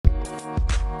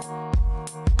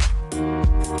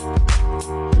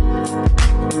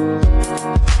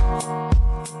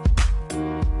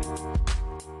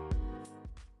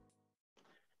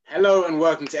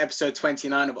welcome to episode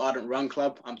 29 of Ardent Run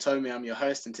Club. I'm Tommy, I'm your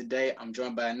host, and today I'm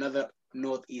joined by another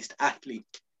Northeast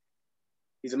athlete.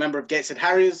 He's a member of Gateshead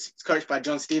Harriers. He's coached by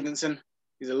John Stevenson.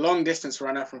 He's a long distance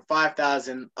runner from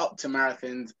 5,000 up to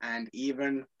marathons and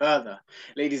even further.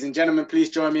 Ladies and gentlemen, please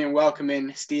join me in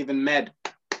welcoming Stephen Med.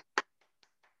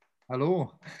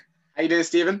 Hello. How you doing,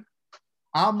 Stephen?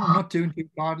 I'm not doing too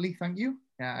badly, thank you.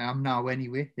 Yeah, I am now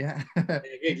anyway. Yeah.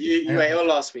 You were ill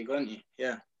last week, weren't you?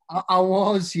 Yeah. I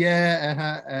was,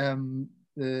 yeah.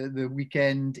 The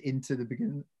weekend into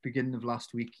the beginning of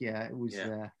last week, yeah, it was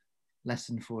less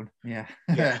than fun. Yeah.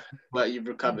 Yeah. Well, you've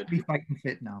recovered. Be fighting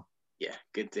fit now. Yeah,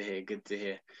 good to hear. Good to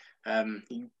hear.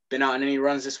 You been out on any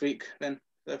runs this week then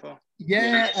so far?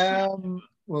 Yeah.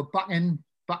 Well, back in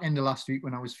the last week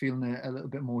when I was feeling a little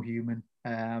bit more human,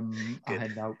 I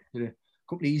headed out to a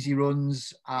couple of easy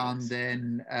runs, and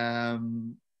then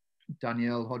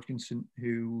Danielle Hodgkinson,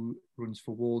 who runs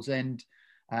for Wallsend,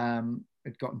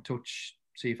 had got in touch,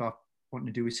 see if I wanted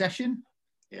to do a session.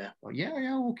 Yeah. Well,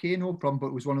 yeah, okay, no problem. But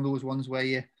it was one of those ones where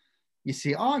you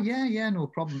say, oh, yeah, no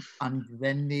problem. And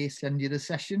then they send you the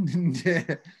session. And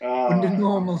under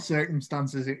normal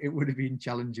circumstances, it would have been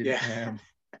challenging. Yeah.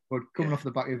 But coming off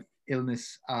the back of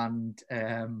illness and,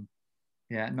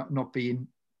 not being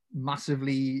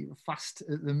massively fast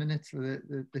at the minute,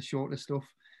 the shorter stuff.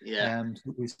 Yeah.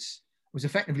 So it was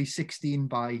effectively 16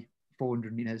 by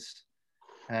 400 meters.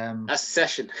 That's a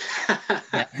session.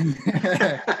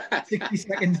 60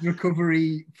 seconds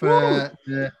recovery for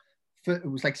it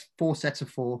was like 4 sets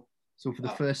of 4. So for the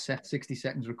first set, 60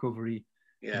 seconds recovery.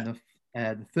 Yeah.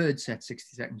 And the third set,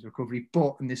 60 seconds recovery.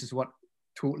 But, and this is what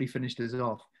totally finished us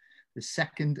off, the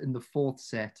second and the fourth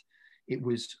set, it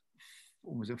was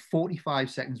 45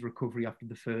 seconds recovery after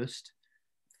the first,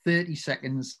 30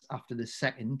 seconds after the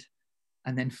second,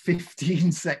 and then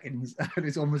 15 seconds.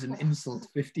 It's almost an insult.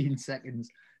 15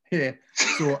 seconds. Yeah.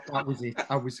 So that was it.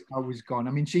 I was gone.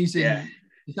 I mean, she's had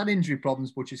injury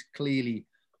problems, but she's clearly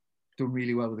done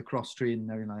really well with the cross training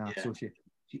and everything like that. So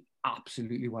she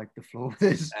absolutely wiped the floor with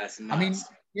this. That's nuts. I mean,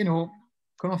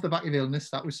 coming off the back of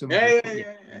illness, that was something.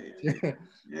 Yeah.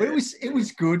 But it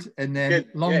was good. And then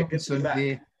long run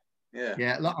Sunday.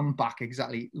 Yeah, I'm back,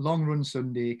 exactly. Long run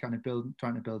Sunday, kind of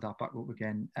trying to build that back up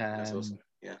again. That's awesome.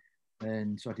 Yeah.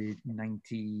 And so I did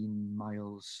 19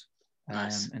 miles.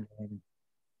 Nice. And then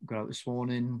got out this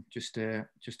morning, just a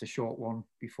short one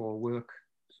before work.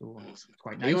 So awesome. It's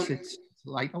quite nice. It's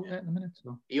light out there at the minute.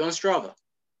 So. Are you on Strava?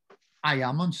 I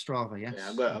am on Strava, yes. Yeah,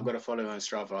 I've got to follow you on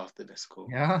Strava after this call.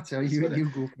 Yeah, so you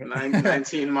go for it.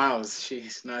 19 miles.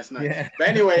 Jeez, nice. Yeah. But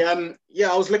anyway, I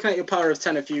was looking at your Power of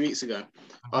 10 a few weeks ago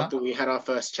after we had our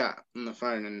first chat on the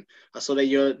phone, and I saw that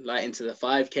you're like into the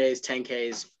 5Ks,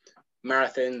 10Ks,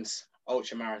 marathons,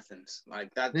 ultra marathons.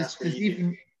 Like that. That's what you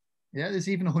do. Yeah, there's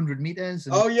even 100 meters.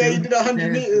 And you did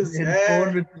 100 meters. Yeah.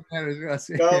 400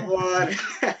 meters. Come on.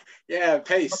 Yeah,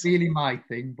 pace. Not really my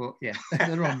thing, but yeah,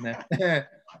 they're on there.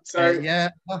 So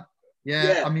I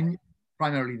mean,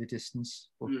 primarily the distance,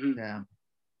 but that's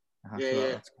kind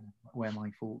of where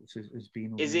my focus has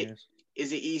been over the years.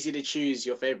 Is it easy to choose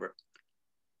your favorite?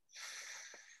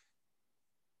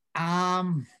 I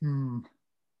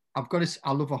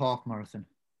love a half marathon.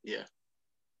 Yeah,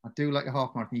 I do like a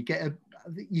half marathon. You get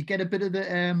a bit of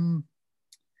the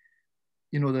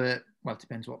well, it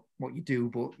depends what you do,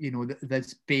 but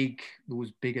there's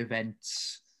those big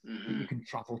events that you can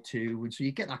travel to, and so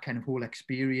you get that kind of whole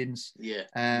experience. Yeah.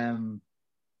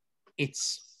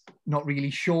 It's not really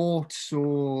short,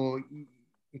 so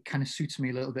it kind of suits me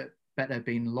a little bit better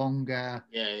being longer.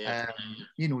 Yeah.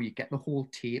 You get the whole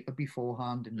taper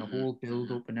beforehand and the whole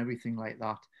build up and everything like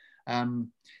that.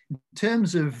 In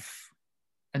terms of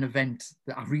an event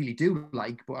that I really do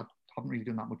like, but I haven't really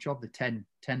done that much of, the 10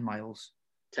 miles.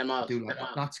 10 miles. I do like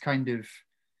that. That's kind of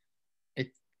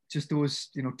it. Just those,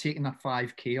 taking that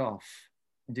 5K off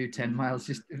and do 10 miles,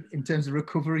 just in terms of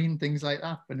recovery and things like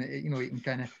that. And you can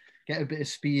kind of get a bit of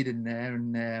speed in there,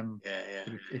 and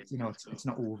it's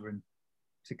not over in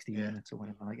 16 minutes or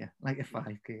whatever, like a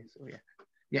 5K. So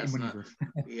getting money good.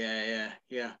 Yeah.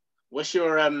 What's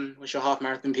your half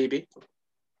marathon PB?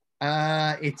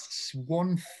 It's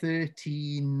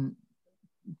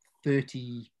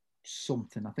 1:13:30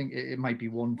 something. I think it might be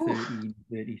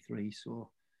 1:13:33. So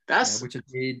that's which I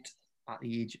did at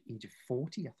the age of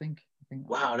 40, I think.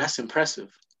 Wow, that's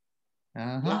impressive.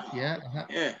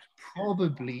 Yeah.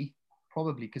 Probably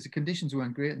because the conditions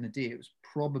weren't great in the day. It was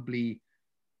probably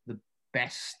the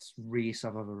best race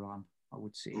I've ever run, I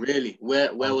would say. Really?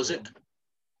 Where was it?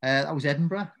 That was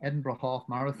Edinburgh Half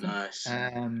Marathon. Nice.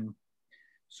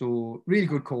 So really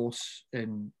good course,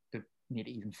 and they've made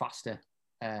it even faster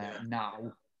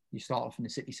now. you start off in the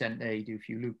city centre, you do a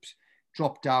few loops,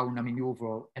 drop down. I mean, the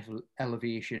overall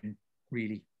elevation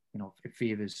really, it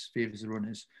favours the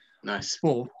runners. Nice.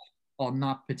 But on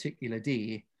that particular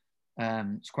day,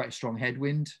 it's quite a strong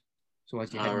headwind. So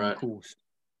as you're heading on the coast,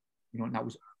 and that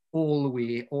was all the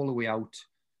way out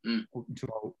up to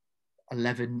about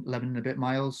 11 and a bit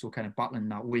miles, so kind of battling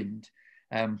that wind.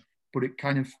 But it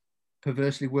kind of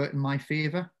perversely worked in my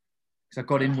favour because I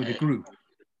got in with a group.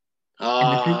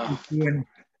 And the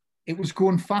group was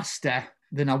going faster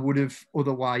than I would have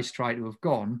otherwise tried to have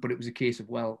gone, but it was a case of,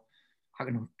 well, I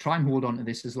can try and hold on to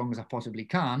this as long as I possibly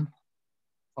can,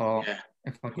 or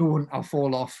if I don't, I'll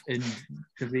fall off in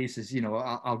the races.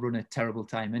 I'll run a terrible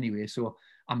time anyway, so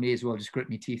I may as well just grit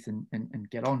my teeth and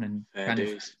get on. And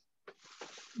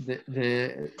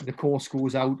the course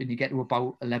goes out and you get to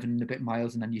about 11 and a bit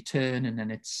miles, and then you turn, and then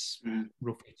it's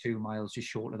roughly 2 miles just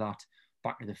short of that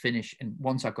back to the finish. And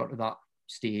once I got to that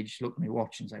stage, looked at my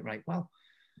watch and was like, right, well,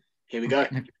 here we go.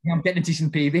 I'm getting a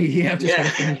decent PB here. I've just got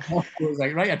to finish off. So I was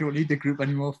like, right, I don't need the group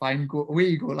anymore. Fine, go away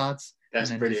you go, lads.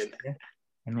 That's brilliant.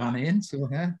 And ran in. So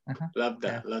love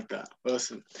that.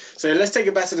 Awesome. So let's take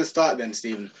it back to the start then,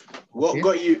 Stephen. What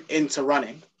got you into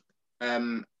running?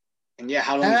 And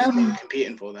how long have you been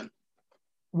competing for then?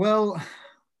 Well,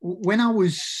 when I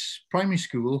was primary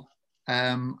school,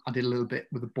 I did a little bit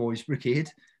with the boys'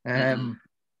 brigade.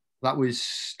 That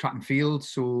was track and field,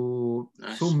 so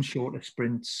some shorter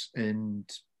sprints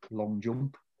and long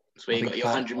jump. That's where you got your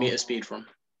 100-meter speed from.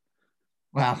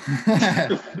 Well,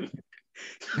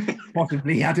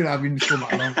 possibly. I don't know. I've been so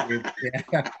much long. I don't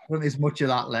think there's much of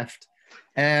that left.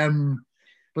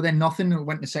 But then nothing. I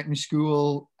went to secondary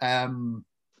school and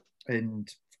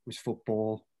was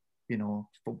football.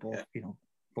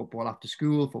 Football after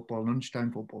school, football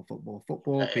lunchtime, football.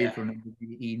 Played for an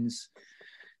under-18s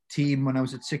team when I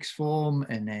was at sixth form,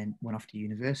 and then went off to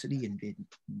university and did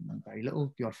very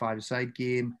little, the odd five-a-side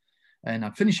game. And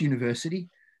I'd finished university,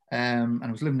 and I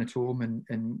was living at home,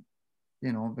 and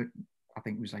I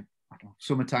think it was like, I don't know,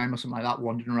 summertime or something like that,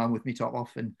 wandering around with me top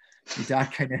off, and my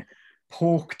dad kind of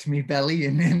poked me belly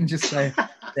and then just said,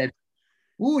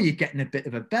 "Oh, you're getting a bit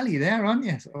of a belly there, aren't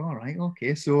you?" So, all right,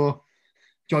 okay. So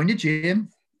joined the gym.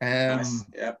 Nice.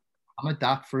 I'm a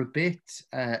that for a bit,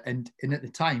 and at the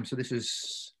time, so this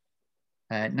was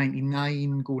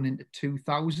 99 going into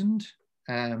 2000,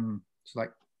 so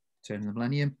like turn of the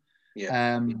millennium.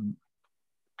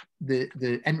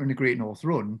 The entering the Great North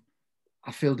Run,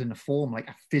 I filled in a form, like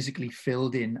I physically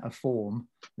filled in a form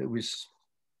that was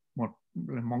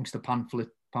amongst the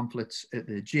pamphlets at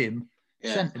the gym,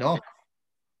 sent it off,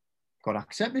 got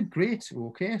accepted, great,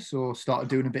 okay. So started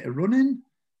doing a bit of running.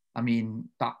 I mean,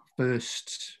 that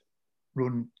first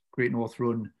run, Great North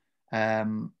Run,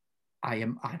 I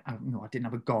didn't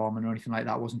have a Garmin or anything like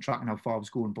that. I wasn't tracking how far I was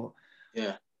going, but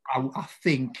I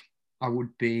think I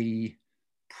would be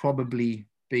probably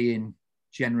being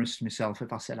generous to myself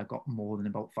if I said I got more than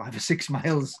about 5 or 6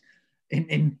 miles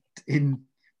in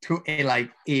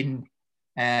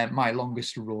my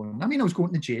longest run. I mean, I was going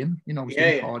to the gym, I was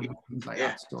doing cardio and things like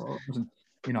that. So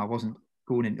I wasn't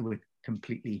going into it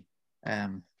completely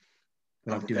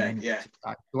without doing anything.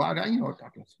 So I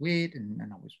lost weight and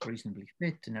I was reasonably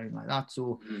fit and everything like that.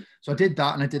 So I did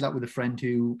that, and I did that with a friend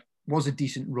who was a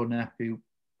decent runner who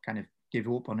kind of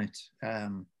gave up on it. He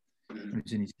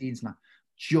was in his teens now.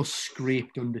 Just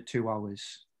scraped under 2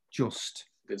 hours. Just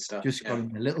good stuff. Just got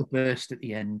in a little burst at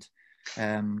the end.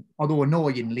 Although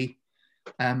annoyingly,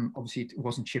 obviously it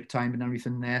wasn't chip time and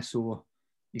everything there, so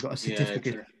you got a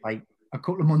certificate like a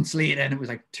couple of months later, and it was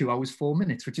like 2 hours 4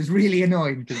 minutes, which is really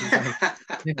annoying because it's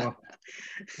like,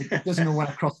 it doesn't know when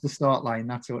I crossed the start line,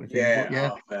 that sort of thing.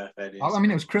 I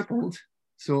mean, it was crippled,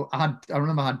 so I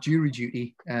remember I had jury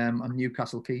duty on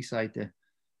Newcastle Quayside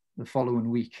the following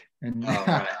week, and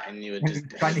and you were just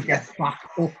trying to get back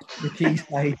up the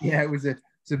Quayside. It was a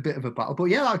bit of a battle, but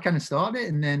that kind of started,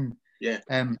 and then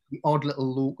the odd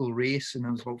little local race, and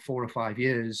I was about 4 or 5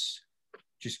 years,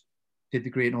 just did the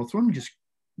Great North Run. Just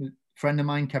a friend of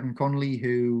mine, Kevin Connolly,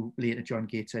 who later joined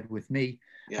Gateshead with me,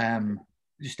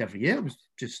 just every year, it was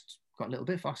just got a little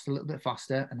bit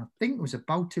faster, and I think it was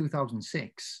about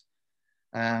 2006.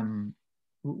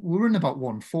 We were in about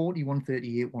 140,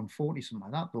 138, 140,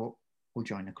 something like that. Thought we'll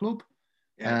join the club.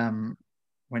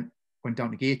 Went down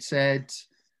to Gateshead.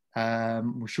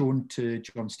 Was shown to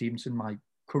John Stevenson, my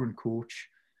current coach,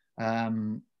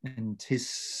 and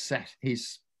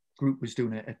his group was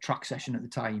doing a track session at the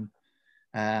time,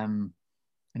 and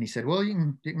he said, "Well,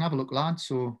 you can have a look, lads."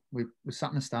 So we sat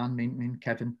in the stand, me and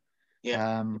Kevin,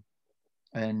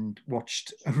 and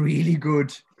watched a really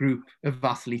good group of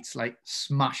athletes like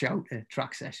smash out a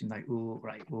track session. Like, oh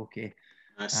right, okay.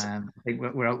 Nice. I think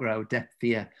we're out of our depth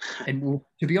here. And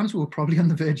to be honest, we were probably on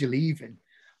the verge of leaving.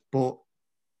 But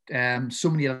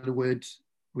somebody had a word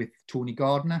with Tony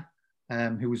Gardner,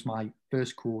 who was my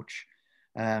first coach,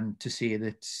 to say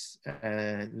that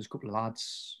there was a couple of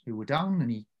lads who were down,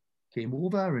 and he came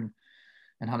over and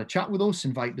had a chat with us,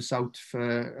 invited us out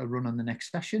for a run on the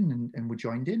next session, and we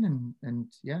joined in, and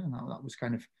that was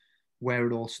kind of where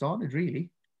it all started,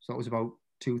 really. So it was about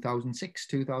 2006,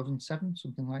 2007,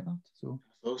 something like that. So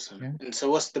awesome. Yeah. And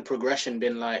so what's the progression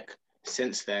been like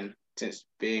since then, since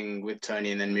being with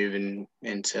Tony and then moving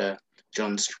into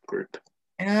John's group?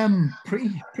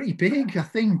 Pretty big, I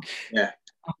think. Yeah.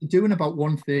 After doing about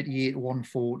 138,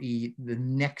 140, the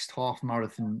next half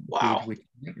marathon Wow. did, which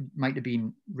might have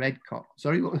been Redcar.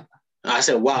 Sorry, what? I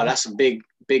said, wow, that's a big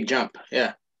jump.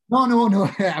 Yeah. No.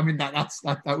 I mean that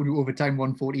would be over time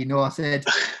 140. No, I said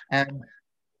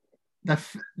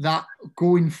that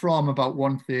going from about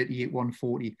 138,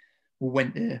 140, we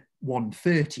went to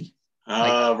 130.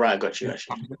 Oh, right, got you.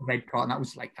 Redcar, and that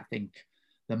was like, I think,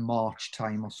 the March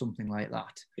time or something like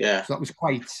that. Yeah. So that was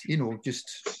quite, just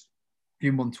a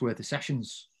few months worth of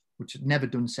sessions, which I'd never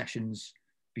done sessions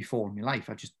before in my life.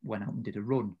 I just went out and did a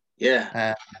run.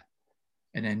 Yeah.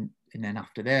 And then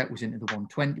after that, it was into the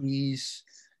 120s.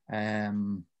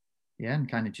 And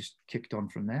kind of just kicked on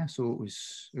from there. So it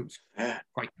was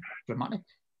quite dramatic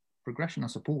progression, I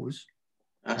suppose.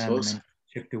 That's awesome. And then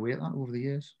chipped away at that over the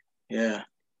years. Yeah.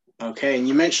 Okay. And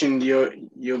you mentioned your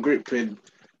group with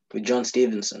John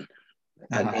Stevenson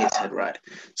at Gateshead, right?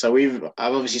 So I've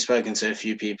obviously spoken to a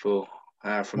few people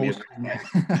from your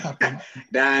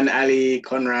Dan, Ali,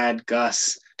 Conrad,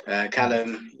 Gus,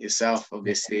 Callum, yourself,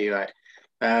 obviously, right?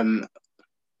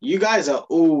 You guys are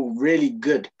all really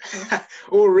good,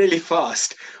 all really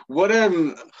fast. What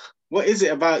is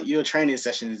it about your training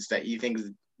sessions that you think is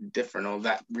different, or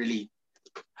that really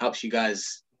helps you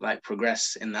guys like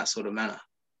progress in that sort of manner?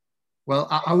 Well,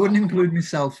 I wouldn't include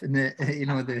myself in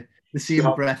the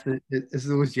same breath as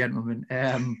those gentlemen.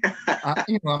 I'm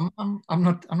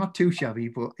not too shabby,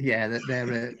 but yeah,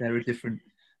 they're a different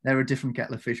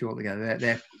kettle of fish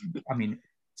altogether. I mean,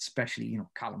 especially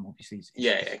Callum, obviously.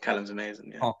 Yeah, Callum's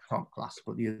amazing. Yeah, top class,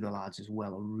 but the other lads as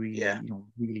well are really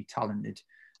really talented.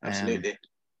 Absolutely.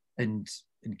 And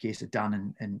in the case of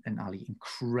Dan and Ali,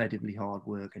 incredibly hard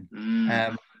working.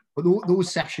 But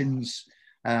those sessions,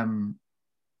 they're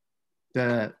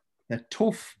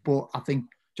tough, but I think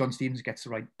John Stevens gets the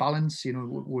right balance.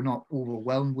 We're not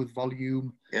overwhelmed with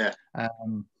volume. Yeah.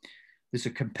 There's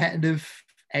a competitive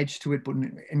edge to it, but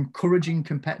an encouraging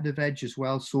competitive edge as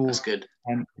well. So that's good.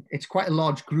 It's quite a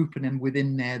large group, and then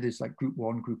within there's like group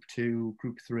 1, group 2,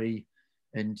 group 3,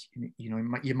 and you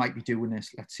might be doing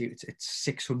this. Let's see, it's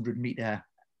 600 meter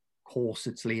course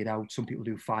that's laid out. Some people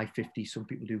do 550, some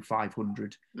people do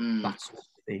 500, that sort of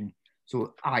thing.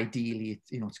 So ideally,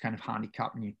 it's kind of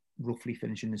handicapped, and you roughly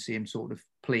finish in the same sort of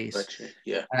place. Gotcha.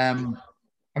 Yeah. I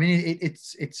mean,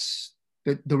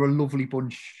 they're a lovely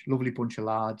bunch of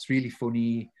lads. Really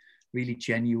funny, really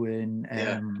genuine,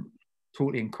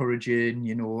 totally encouraging,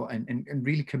 and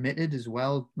really committed as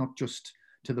well. Not just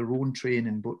to their own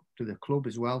training, but to the club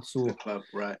as well. So the club,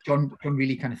 right? John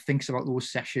really kind of thinks about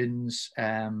those sessions,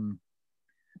 and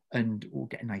we'll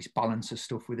get a nice balance of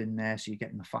stuff within there. So you're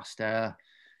getting the faster,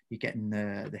 you're getting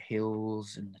the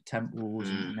hills and the tempos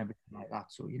and everything like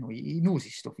that. So he knows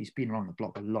his stuff. He's been around the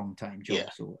block a long time, John.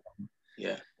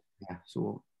 Yeah. So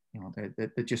So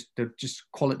they're just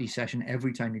quality session.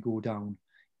 Every time you go down,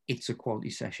 it's a quality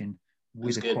session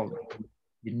with a quality.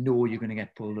 You're going to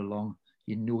get pulled along.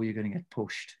 You're going to get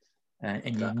pushed,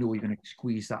 and you're going to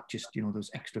squeeze that just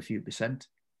those extra few percent.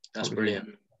 That's brilliant.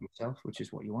 Yourself, which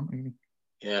is what you want, really.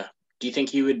 Yeah. Do you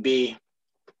think you would be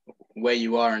where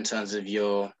you are in terms of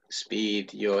your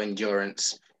speed, your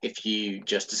endurance, if you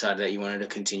just decided that you wanted to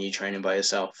continue training by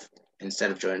yourself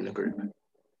instead of joining the group?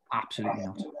 Absolutely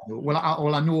not.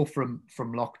 Well, I know from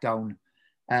lockdown,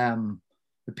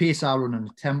 the pace I run on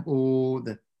the tempo,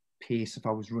 the pace if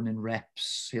I was running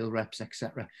reps, hill reps,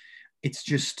 etc. It's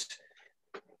just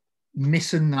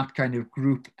missing that kind of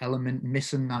group element,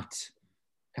 missing that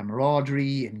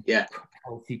camaraderie and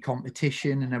healthy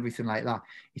competition and everything like that.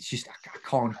 It's just I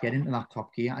can't get into that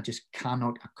top gear. I just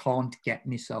cannot. I can't get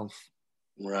myself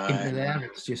into there.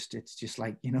 It's just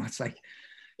like it's like.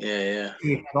 Yeah.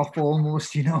 Off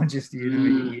almost, just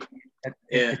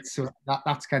so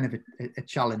that's kind of a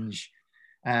challenge.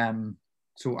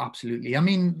 So absolutely. I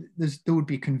mean, there would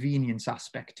be a convenience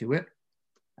aspect to it.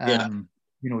 You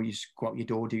just go out your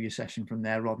door, do your session from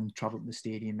there rather than travel to the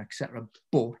stadium, etc.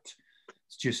 But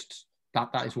it's just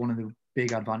that is one of the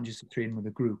big advantages of training with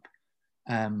a group.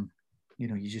 you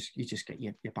know, you just get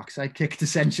your backside kicked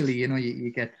essentially. You know,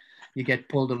 you get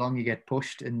pulled along, you get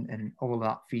pushed, and all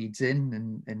that feeds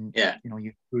in, and Yeah. you know,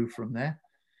 you improve from there.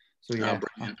 So yeah.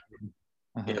 Brilliant.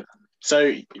 Yeah.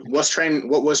 So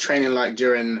what was training like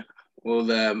during all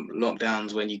the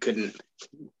lockdowns when you couldn't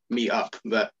meet up,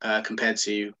 but compared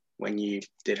to when you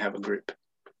did have a group?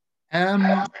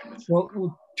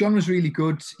 Well, John was really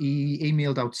good. He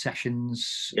emailed out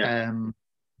sessions. Yeah.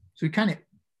 So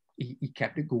he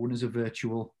kept it going as a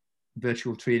virtual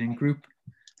training group.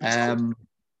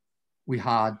 We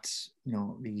had, you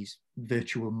know, these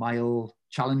virtual mile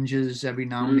challenges every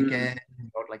now and again,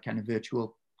 or like kind of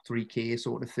virtual 3K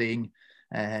sort of thing.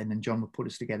 And then John would put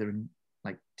us together in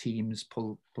like teams,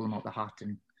 pull them out the hat,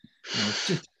 and you know,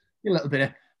 just a little bit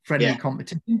of friendly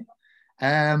competition.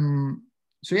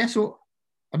 So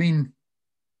I mean,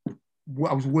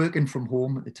 I was working from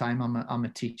home at the time. I'm a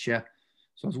teacher,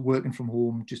 so I was working from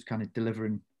home, just kind of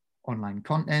delivering online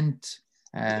content.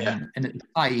 And at the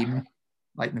time,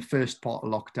 like in the first part of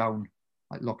lockdown,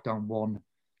 like lockdown 1,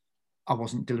 I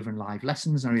wasn't delivering live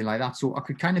lessons and anything like that, so I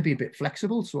could kind of be a bit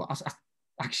flexible. So I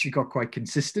actually got quite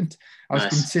consistent. I was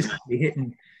consistently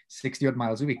hitting 60 odd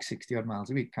miles a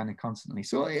week, kind of constantly.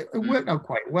 So it worked out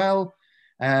quite well.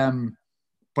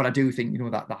 But I do think, you know,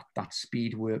 that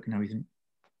speed work and everything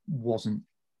wasn't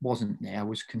there. I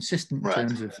was consistent in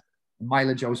terms of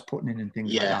mileage I was putting in and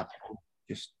things like that.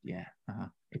 Just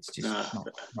it's just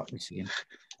not the same.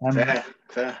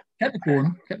 Fair. Kept it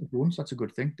going. So that's a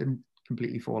good thing. Didn't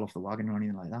completely fall off the wagon or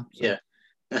anything like that. So, yeah,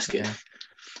 that's good.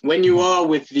 When you are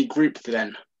with the group,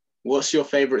 then what's your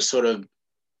favorite sort of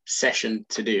session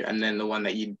to do, and then the one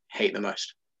that you hate the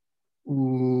most?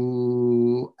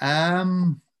 Ooh, I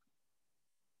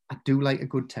do like a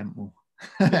good tempo.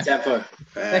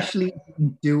 Especially if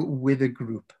you do it with a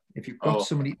group. If you've got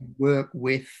somebody to work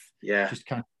with, just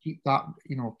kind of keep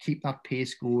that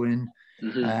pace going,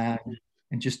 and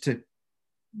just to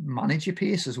manage your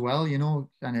pace as well, you know.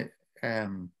 And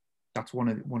that's one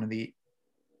of the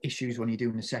issues when you're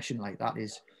doing a session like that,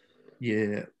 is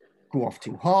you go off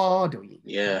too hard, or you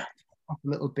off a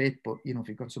little bit. But you know, if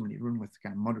you've got somebody to run with,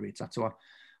 kind of moderates that. So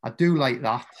I do like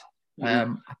that.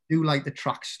 I do like the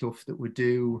track stuff that we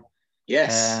do.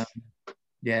 Yes.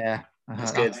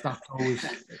 That's good. That's always,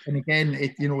 and again,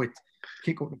 it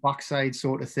kick up the backside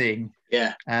sort of thing.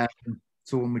 Yeah.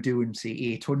 So when we're doing,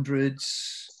 say,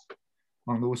 800s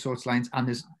on those sorts of lines, and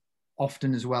there's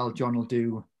often as well, John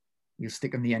will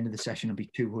stick on the end of the session will be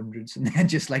 200s, and then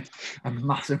just like a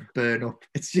massive burn up.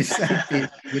 It's just like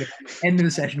end of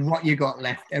the session, what you got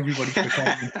left, everybody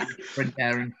sprint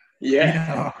there, and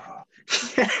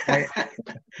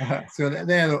so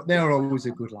they're always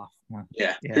a good laugh.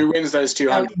 Yeah. Who wins those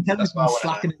 200?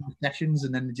 Slacking in the sessions,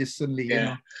 and then just suddenly,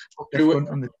 who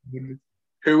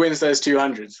wins those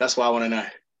 200s? That's what I want to know.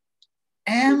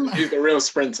 Who's the real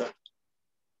sprinter?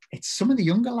 It's some of the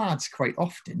younger lads quite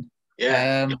often.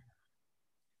 Yeah.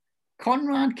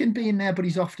 Conrad can be in there, but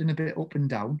he's often a bit up and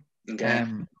down. Okay.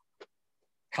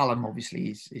 Callum obviously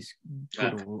is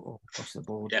good all across the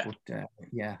board. But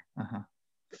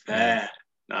No,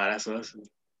 that's awesome.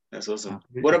 That's awesome.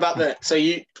 What about so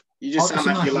you just sound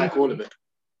like you like all of it.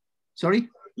 Sorry?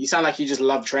 You sound like you just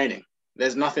love training.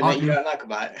 There's nothing that you don't like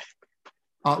about it.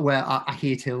 Well, I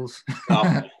hate hills.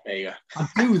 There you go. I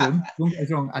do them. Don't get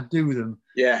me wrong, I do them.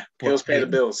 Yeah, hills pay the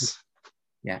bills.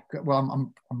 Yeah,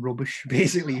 well, I'm rubbish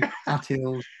basically at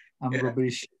hills. I'm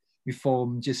rubbish. We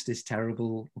form just as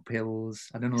terrible up hills.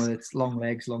 I don't know whether it's long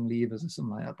legs, long levers, or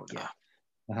something like that. But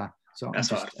so I'm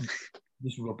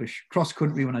just rubbish. Cross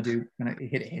country, when I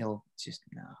hit a hill, it's just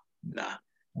nah.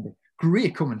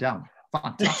 Great coming down,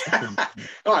 fantastic.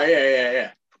 Oh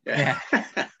yeah.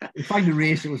 If I find a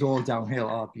race that was all downhill,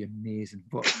 it'd be amazing.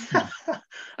 But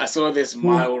I saw this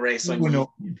mile race on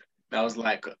YouTube. That was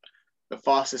like the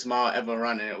fastest mile ever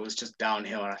run, and it was just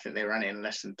downhill. And I think they ran it in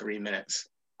less than 3 minutes.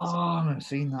 I've not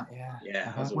seen that.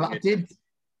 Yeah. Well, I did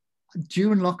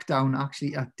during lockdown.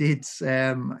 Actually, I did.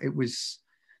 It was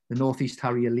the Northeast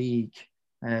Harrier League.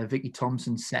 Vicky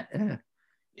Thompson set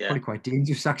probably quite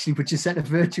dangerous actually, but she set a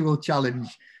virtual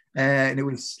challenge, and it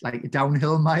was like a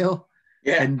downhill mile.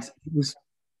 Yeah. And it was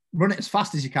run it as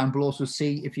fast as you can, but also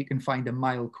see if you can find a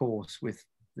mile course with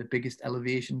the biggest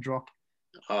elevation drop.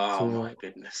 Oh my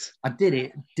goodness! I did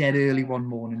it dead early one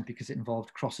morning because it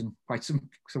involved crossing quite some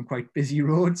quite busy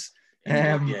roads.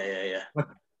 But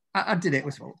I did it. It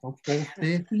was about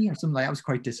 4:30 or something like that. I was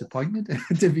quite disappointed,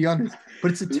 to be honest.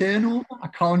 But it's a turnover. I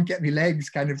can't get my legs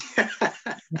kind of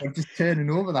just turning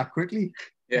over that quickly.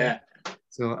 Yeah.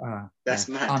 So that's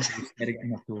mad. I'm just getting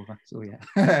knocked over. So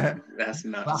yeah. That's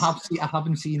nuts. But I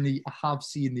have seen the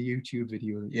YouTube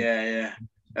video. Yeah.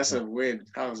 That's Yeah. a weird.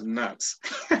 That was nuts.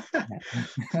 Yeah.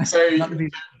 So Not to be,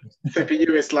 for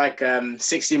you, it's like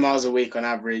 60 miles a week on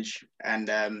average, and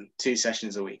 2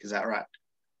 sessions a week. Is that right?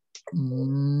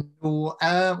 no,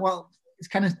 well, it's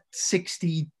kind of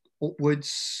 60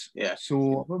 upwards. Yeah.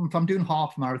 So if I'm doing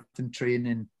half marathon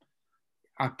training,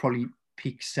 I'd probably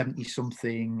peak 70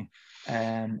 something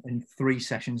in 3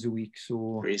 sessions a week.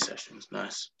 So 3 sessions.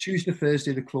 Nice. Tuesday,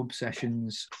 Thursday, the club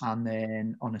sessions, and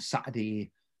then on a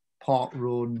Saturday, park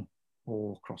run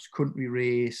or cross country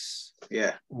race,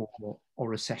 Yeah.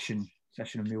 or a session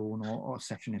of my own, or a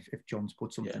session if John's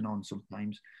put something on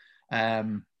sometimes.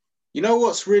 You know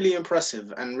what's really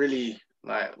impressive and really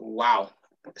like wow,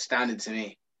 astounding to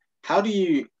me? How do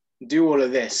you do all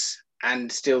of this and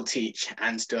still teach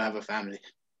and still have a family?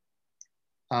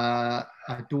 I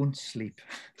don't sleep,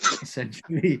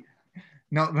 essentially.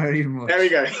 Not very much. There we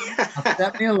go. I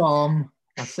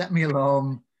set my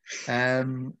alarm.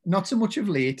 Not so much of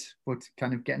late, but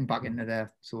kind of getting back into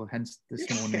there. So hence this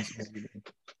morning.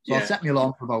 So I'll set my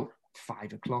alarm for about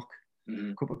 5 o'clock.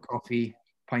 Cup of coffee,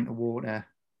 pint of water,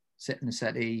 sit in the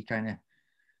settee, kind of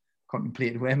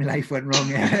contemplate where my life went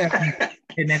wrong.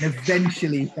 And then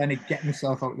eventually kind of get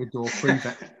myself out the door,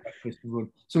 pre-breakfast run.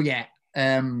 So yeah.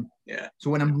 So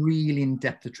when I'm really in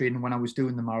depth of training, when I was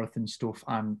doing the marathon stuff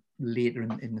and later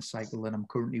in the cycle that I'm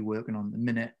currently working on at the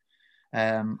minute,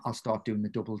 I'll start doing the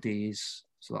double days.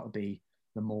 So that'll be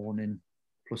the morning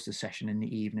plus the session in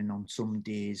the evening on some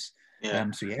days.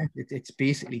 So yeah, it's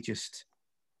basically just,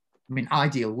 I mean,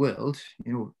 ideal world,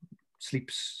 you know,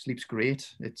 sleep's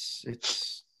great. It's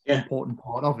an important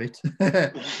part of it.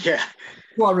 Yeah.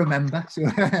 Well, I remember. So,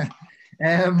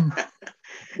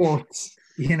 but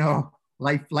you know,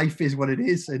 life is what it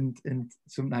is, and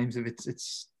sometimes if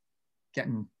it's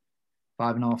getting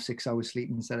 5.5, 6 hours sleep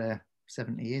instead of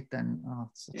 7 to 8, then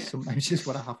it's sometimes just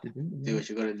what I have to do. Do what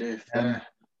you got to do.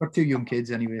 Got 2 young kids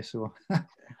anyway, so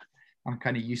I'm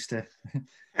kind of used to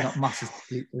not massive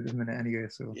sleep at the minute anyway.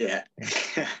 So yeah.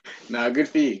 No, good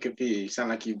for you. Good for you. You sound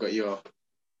like you've got your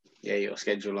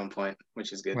schedule on point,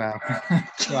 which is good. Well,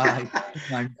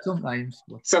 sometimes.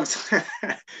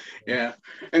 Yeah.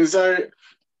 And so,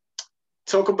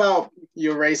 talk about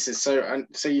your races. So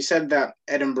you said that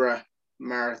Edinburgh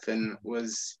Marathon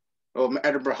was, or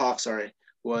Edinburgh Half, sorry,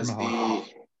 was the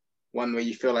one where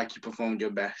you feel like you performed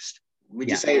your best. Would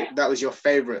you say that was your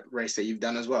favorite race that you've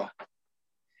done as well?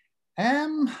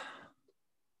 In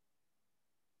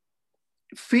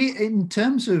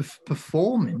terms of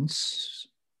performance,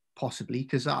 possibly,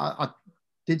 because I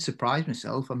did surprise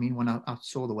myself. I mean, when I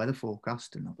saw the weather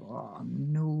forecast and I thought, oh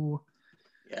no,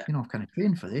 you know, I've kind of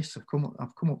trained for this. I've come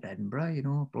up to Edinburgh, you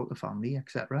know, brought the family,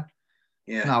 etc.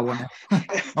 Yeah. Now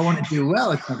I want to do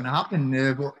well. It's not going to happen.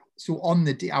 But so on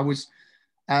the day, I was,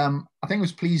 I think I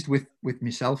was pleased with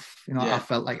myself. You know, I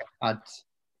felt like I'd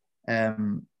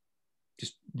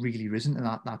just really risen to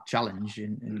that challenge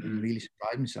and really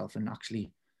surprised myself and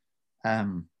actually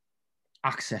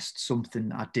accessed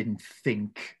something I didn't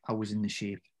think I was in the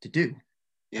shape to do.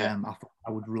 I thought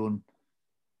I would run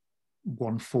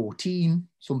 1:14,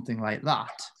 something like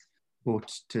that,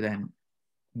 but to then,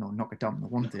 you know, knock it down to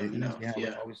 1:30.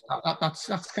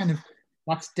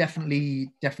 That's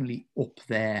definitely up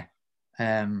there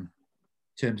in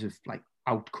terms of like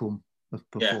outcome of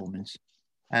performance.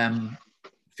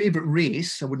 Favorite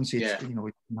race, I wouldn't say it's, you know,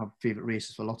 we can have favorite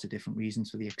races for lots of different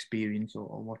reasons, for the experience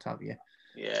or what have you.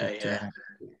 That's,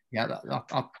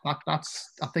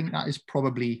 I think that is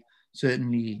probably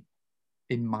certainly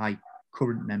in my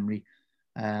current memory.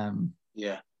 That's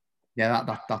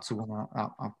the one I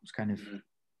was kind of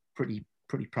pretty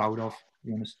proud of, to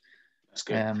be honest. That's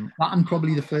good. That and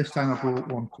probably the first time I broke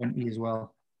 120 as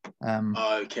well.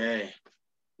 Okay.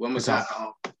 When was that?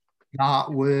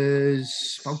 That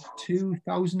was about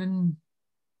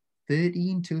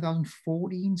 2013,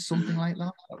 2014, something like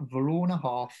that. Verona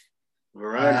half.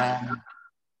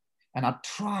 And I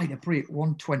tried to break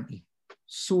 120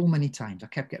 so many times. I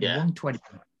kept getting 120,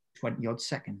 20 odd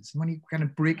seconds. And when you kind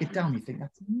of break it down, you think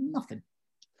that's nothing,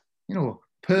 you know,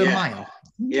 per mile.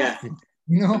 Nothing,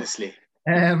 you know. Honestly.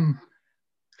 And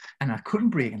I couldn't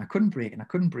break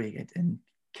it. And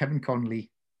Kevin Conley,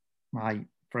 my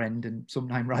friend and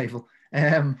sometime rival,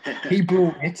 he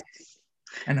broke it.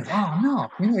 And I thought, oh no,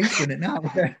 you know, he's done it now.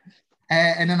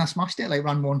 And then I smashed it, like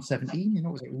ran 1:17, you know,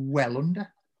 it was like well under.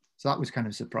 So that was kind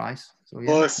of a surprise. So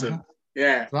Awesome.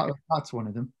 So that's one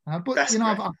of them. But that's, you know,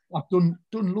 I've done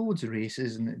loads of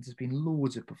races, and there's been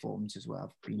loads of performances where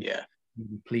I've been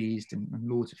really pleased and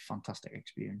loads of fantastic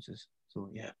experiences.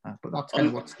 So but that's kind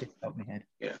of what sticks out in my head.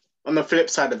 Yeah. On the flip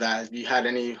side of that, have you had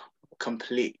any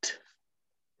complete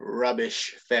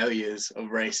rubbish failures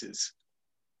of races?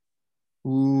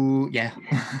 Ooh, yeah.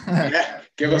 Yeah,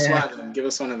 give us one of them. Give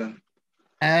us one of them.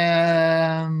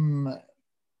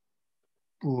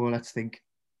 Let's think.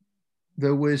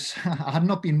 There was I had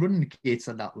not been running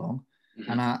Gateshead that long,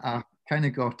 Mm-hmm. and I kind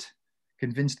of got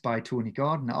convinced by Tony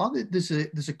Gardner. Oh, there's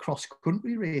a cross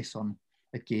country race on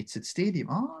at Gateshead Stadium.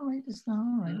 Oh, right, is that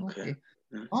all right? Okay.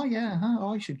 Nice. Oh yeah.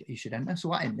 Oh, you should enter.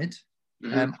 So I entered.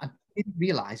 Mm-hmm. I didn't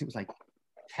realize it was like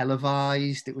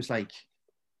televised. It was like,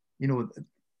 you know,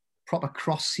 proper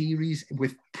cross series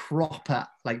with proper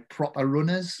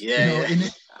runners. Yeah, you know, yeah. in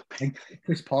it. Like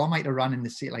Chris Paul might have run in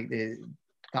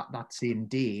that same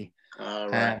day.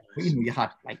 Right. But you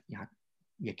had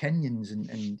your Kenyans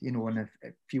and you know, and a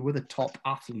few other top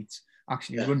athletes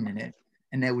actually running it.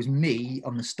 And there was me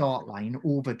on the start line,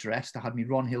 overdressed. I had my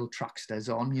Ron Hill tracksters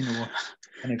on, you know,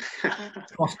 kind of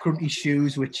cross-country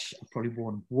shoes, which I probably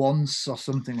worn once or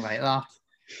something like that.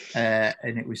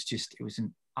 And it was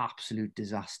an absolute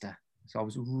disaster. So I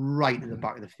was right at the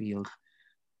back of the field.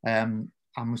 I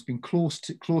must have been close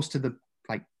to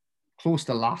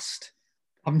last.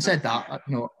 Having said that,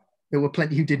 you know, there were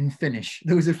plenty who didn't finish.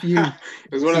 There was a few.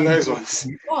 It was one of those ones.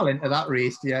 Well, into that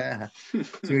race, yeah.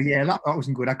 So yeah, that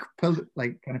wasn't good. I kind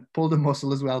of pulled a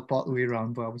muscle as well part of the way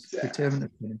around, but I was determined to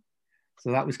finish.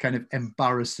 So that was kind of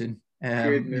embarrassing.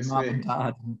 My mum and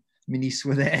dad and my niece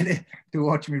were there to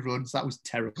watch me run. So that was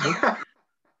terrible.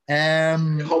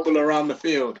 Hobble around the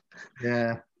field.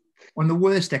 Yeah. One of the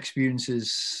worst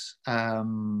experiences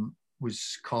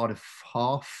was Cardiff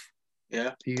Half. Yeah.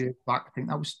 A few years back, I think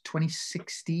that was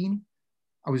 2016.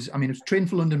 I was training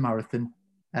for London Marathon.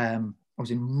 I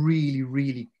was in really,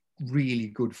 really, really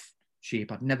good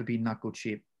shape. I'd never been in that good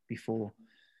shape before.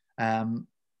 Ran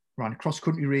a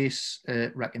cross-country race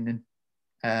at Reckoning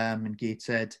in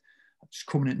Gateshead. I was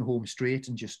coming into home straight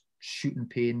and just shooting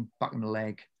pain back in the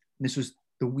leg. And this was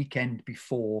the weekend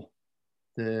before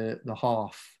the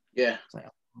half. Yeah. It's like,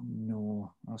 oh,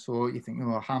 no. So you think,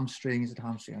 oh, hamstring, is it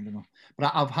hamstring? I don't know.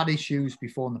 But I've had issues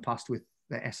before in the past with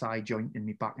the SI joint in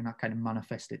my back, and that kind of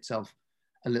manifested itself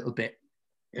a little bit,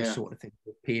 this sort of thing,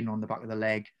 pain on the back of the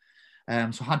leg.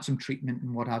 So I had some treatment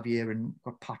and what have you, and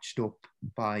got patched up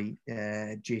by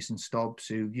Jason Stobbs,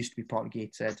 who used to be part of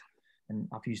Gateshead, and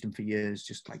I've used him for years,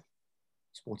 just like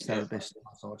sports therapist,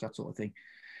 massage, that sort of thing.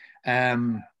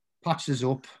 Patched us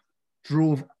up,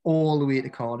 drove all the way to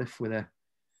Cardiff with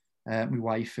my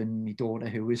wife and my daughter,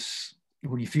 who was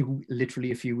only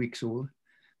literally a few weeks old.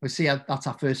 Well, see,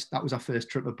 that was our first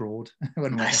trip abroad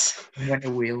when we went to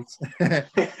Wales.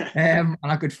 And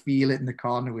I could feel it in the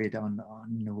car on the way down. Oh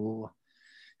no.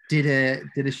 Did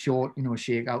a short, you know,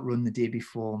 shakeout run the day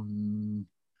before.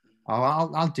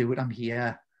 I'll do it. I'm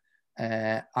here.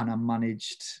 And I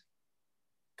managed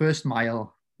first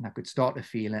mile, and I could start to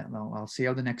feel it. Well, I'll see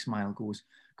how the next mile goes.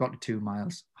 Got to 2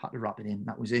 miles, had to wrap it in.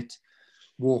 That was it.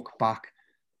 Walk back,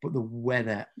 but the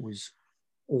weather was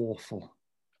awful.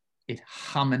 It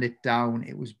hammered it down.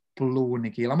 It was blowing the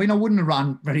gale. I mean, I wouldn't have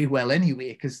ran very well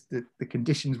anyway because the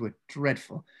conditions were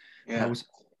dreadful. Yeah. I was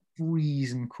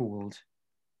freezing cold,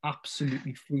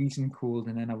 absolutely freezing cold.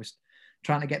 And then I was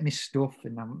trying to get my stuff,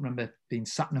 and I remember being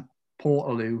sat in a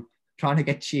Portaloo trying to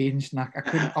get changed, and I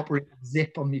couldn't operate a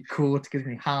zip on my coat because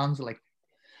my hands were like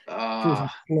frozen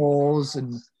claws,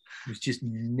 and it was just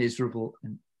miserable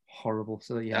and horrible.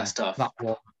 So yeah, that's tough. That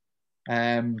one.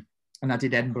 And I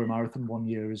did Edinburgh Marathon 1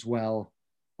 year as well.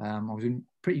 I was in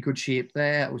pretty good shape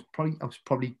there. I was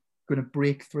probably going to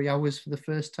break 3 hours for the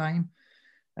first time,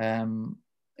 and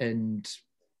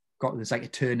there's like a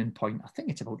turning point. I think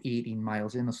it's about 18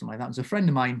 miles in or something like that. There's a friend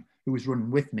of mine who was running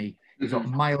with me. He was about a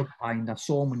mile behind. I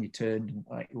saw him when he turned, and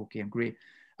like, okay, I'm great.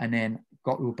 And then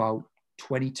got to about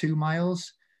 22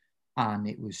 miles, and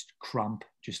it was cramp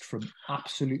just from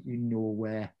absolutely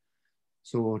nowhere.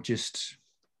 So just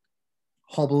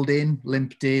hobbled in,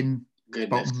 limped in.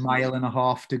 About a mile and a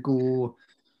half to go,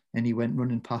 and he went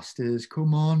running past us.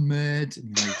 Come on, mate!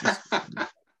 And, you know, just,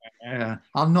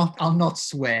 I'll not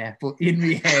swear, but in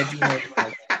my head, you know,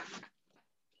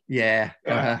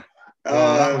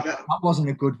 that wasn't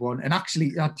a good one. And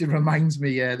actually, that reminds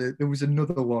me, there was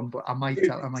another one, but I might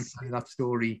tell you that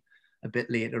story a bit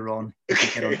later on.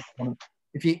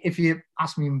 If you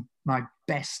ask me my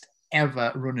best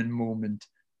ever running moment,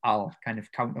 I'll kind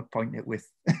of counterpoint it with.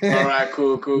 All right,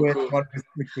 cool.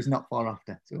 Which was not far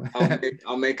after. So.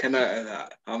 I'll make a note of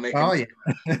that.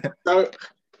 Yeah. So,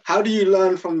 how do you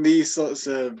learn from these sorts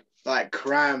of like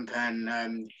cramp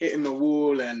and hitting the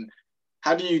wall, and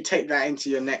how do you take that into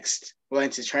your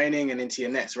into training and into your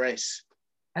next race?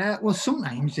 Well,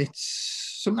 sometimes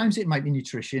it's sometimes it might be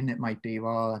nutrition. It might be,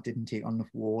 well, I didn't take on enough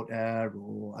water,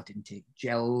 or I didn't take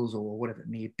gels, or whatever it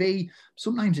may be.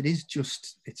 Sometimes it's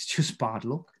just bad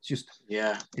luck. It's just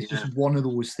one of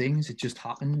those things. It just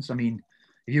happens. I mean,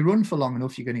 if you run for long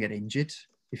enough, you're going to get injured.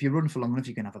 If you run for long enough,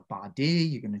 you're going to have a bad day.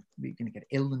 You're going to get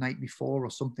ill the night before or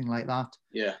something like that.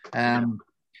 Yeah. I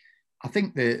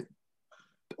think that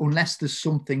unless there's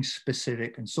something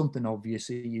specific and something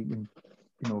obvious, you can,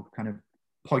 kind of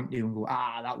point to and go,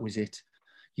 that was it.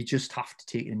 You just have to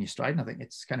take it in your stride. And I think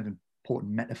it's kind of an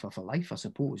important metaphor for life, I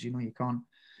suppose. You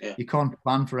can't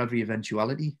plan for every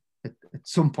eventuality. At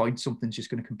some point, something's just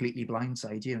going to completely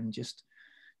blindside you, and you just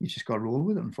got to roll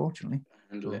with it, unfortunately.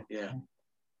 Handle it, yeah.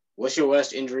 What's your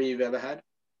worst injury you've ever had?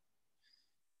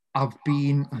 I've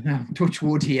been, touch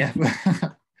wood here,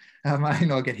 I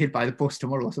know I'll get hit by the bus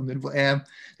tomorrow or something, but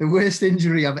the worst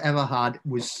injury I've ever had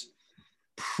was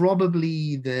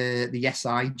probably the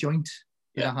SI joint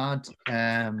that I had.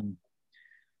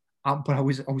 But I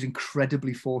was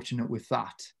incredibly fortunate with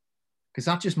that, because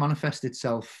that just manifested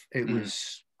itself. I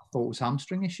thought it was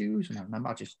hamstring issues, and I remember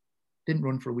I just didn't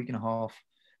run for a week and a half,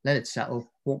 let it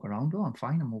settle, walk around, I'm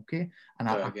fine, I'm okay. And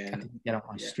I didn't get out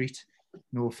my street.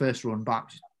 First run back,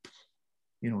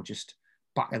 just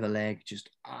back of the leg,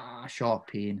 just sharp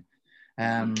pain.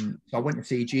 So I went to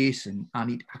see Jason,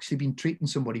 and he'd actually been treating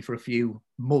somebody for a few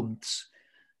months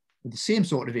with the same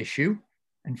sort of issue,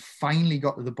 and finally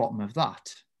got to the bottom of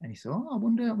that. And he said, I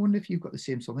wonder if you've got the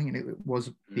same something. And it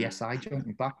was the SI joint in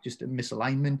the back, just a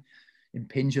misalignment,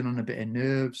 impinging on a bit of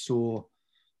nerve. So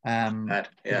bit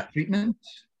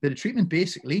of treatment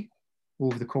basically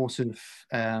over the course of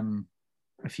a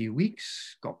few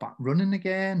weeks, got back running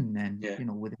again, and then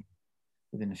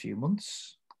within a few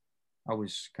months I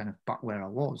was kind of back where I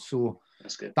was. So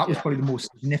that's good. That was probably the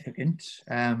most significant.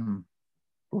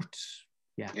 But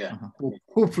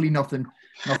hopefully nothing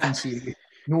serious.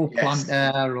 No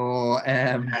plantar or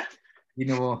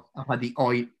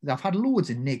I've had loads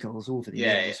of niggles over the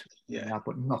years.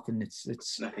 But nothing.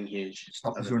 It's nothing huge.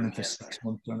 Stopped us running for 6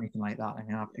 months or anything like that. I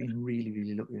mean, I've been really,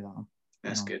 really lucky with that.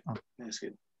 That's good. That's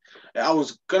good. I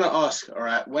was gonna ask. All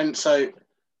right, when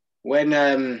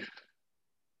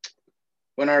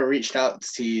I reached out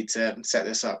to you to set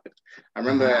this up, I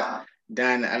remember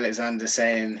Dan Alexander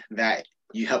saying that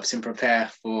you helped him prepare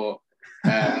for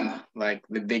like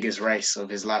the biggest race of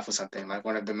his life or something, like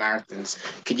one of the marathons.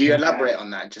 Could you elaborate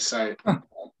on that, just so I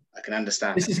can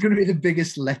understand? This is going to be the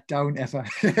biggest letdown ever.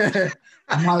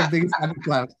 My biggest ever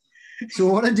cloud. So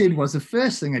what I did was, the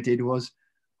first thing I did was,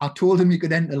 I told him you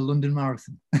could enter the London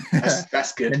Marathon.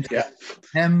 That's good. Yeah.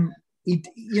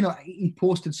 He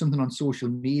posted something on social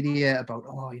media about,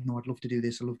 I'd love to do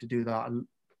this, I'd love to do that.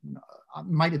 It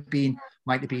might have been,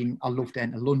 I'd love to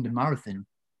enter London Marathon.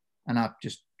 And I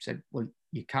just said, well,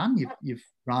 you can. You've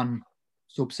ran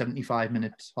sub 75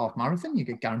 minutes half marathon. You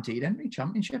get guaranteed entry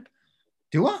championship.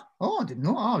 Do I? Oh, I didn't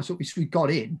know. So we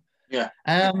got in. Yeah.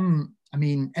 I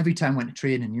mean, every time I went to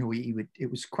training,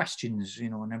 it was questions,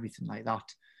 and everything like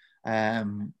that.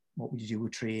 What would you do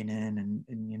with training and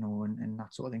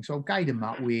that sort of thing. So I'll guide him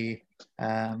that way.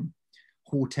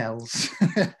 Hotels,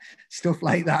 stuff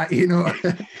like that,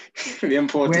 The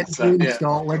important stuff.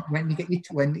 Start, when to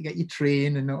get your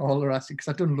train and all the rest. Because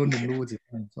I've done London loads of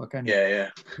times, so I kind of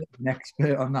an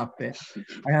expert on that bit.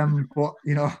 But I'm going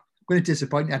to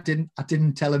disappoint you. I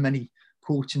didn't tell him any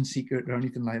coaching secret or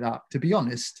anything like that. To be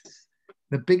honest,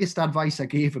 the biggest advice I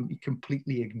gave him, he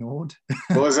completely ignored.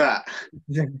 What was that?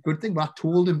 It's a good thing, but I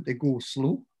told him to go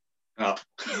slow. Oh.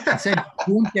 I said,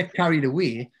 don't get carried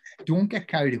away. Don't get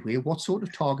carried away. What sort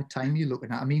of target time are you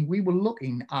looking at? I mean, we were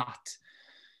looking at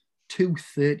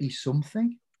 2:30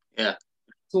 something. Yeah.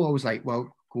 So I was like,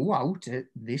 well, go out at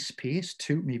this pace,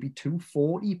 maybe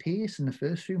 2:40 pace in the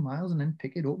first few miles, and then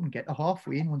pick it up and get to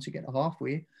halfway. And once you get to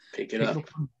halfway, pick it up. The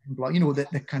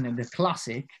kind of the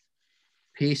classic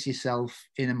pace yourself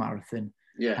in a marathon.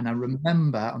 Yeah. And I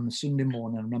remember on the Sunday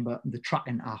morning, I remember the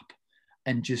tracking app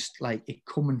and just like it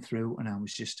coming through, and I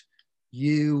was just,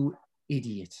 you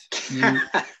idiot. I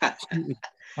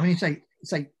mean,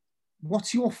 it's like,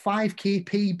 what's your 5K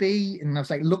PB? And I was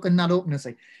like looking that up, and it's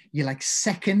like, you're like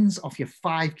seconds off your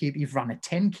 5K. You've run a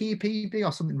 10K PB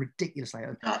or something ridiculous like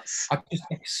that. Nuts. I just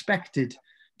expected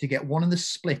to get one of the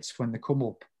splits when they come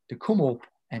up,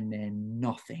 and then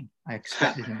nothing. I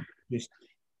expected them to just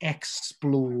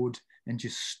explode and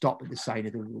just stop at the side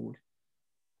of the road.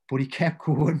 But he kept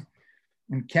going.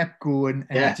 And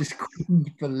I just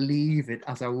couldn't believe it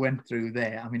as I went through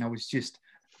there. I mean, I was just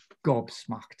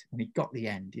gobsmacked when he got the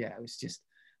end. Yeah, it was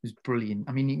brilliant.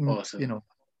 I mean, awesome.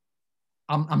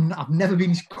 I've never been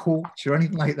his coach or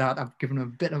anything like that. I've given him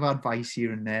a bit of advice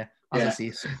here and there, As I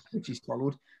say, some of which he's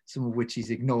followed, some of which he's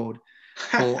ignored.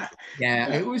 But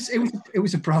yeah, it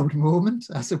was a proud moment,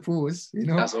 I suppose. You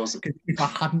know, that's awesome. If I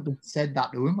hadn't said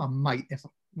that to him, I might,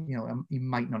 he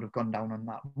might not have gone down on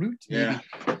that route. Maybe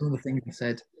some of the things he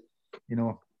said,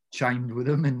 chimed with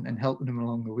him and helping him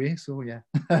along the way. So yeah,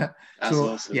 that's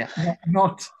awesome. Yeah,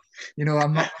 not.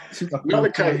 I'm not super not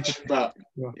the coach, but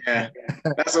yeah,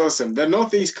 that's awesome. The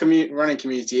Northeast running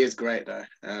community is great though,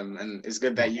 and it's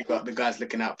good that you got the guys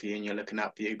looking out for you, and you're looking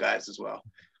out for you guys as well.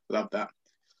 Love that.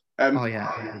 Oh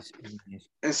yeah, it is.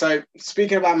 And so,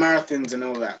 speaking about marathons and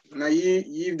all that, now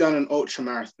you've done an ultra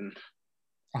marathon.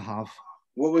 I have.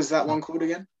 What was that one called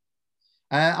again?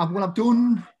 I've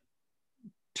done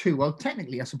 2. Well,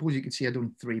 technically, I suppose you could say I've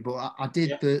done 3, but I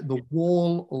did the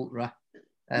Wall Ultra,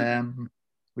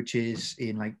 which is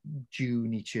in like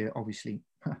June each year, obviously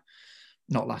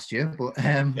not last year, but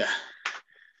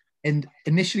and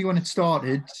initially when it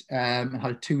started, it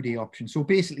had a 2-day option. So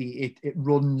basically it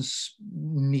runs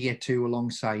near to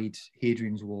alongside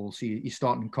Hadrian's Wall. So you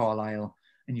start in Carlisle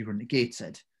and you run to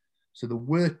Gateshead. So there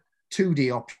were 2-day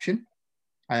option,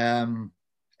 and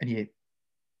you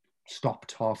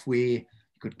stopped halfway. You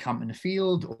could camp in the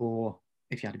field, or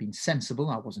if you had been sensible,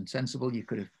 I wasn't sensible, you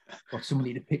could have got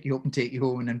somebody to pick you up and take you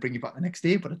home and then bring you back the next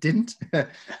day, but I didn't.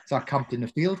 So I camped in the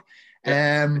field. So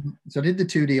I did the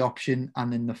 2-day option,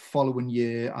 and then the following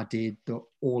year I did the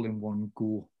all-in-one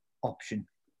go option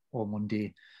on one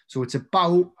day. So it's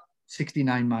about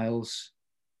 69 miles.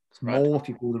 It's more if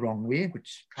you go the wrong way,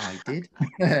 which I did.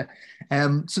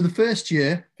 So the first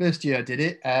year I did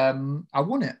it, I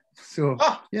won it. So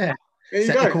yeah. There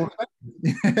you go.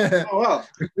 Oh, wow.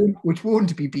 Which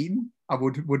won't be beaten, I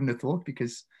wouldn't have thought,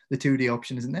 because the 2-day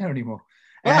option isn't there anymore.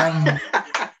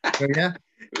 So yeah.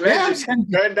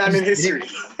 Going down in history.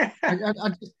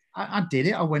 I did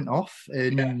it. I went off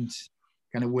and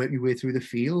kind of worked my way through the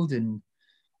field, and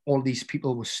all these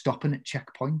people were stopping at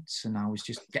checkpoints, and I was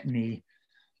just getting the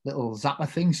little zapper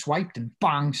thing swiped and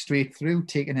bang straight through,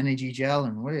 taking energy gel,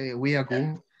 and away I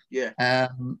go. Yeah.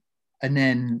 And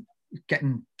then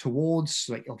getting towards,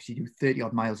 like, obviously do 30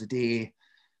 odd miles a day.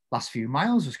 Last few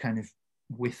miles was kind of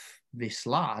with this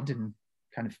lad and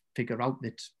kind of figure out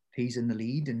that he's in the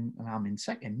lead and I'm in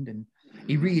second. And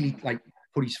he really like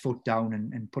put his foot down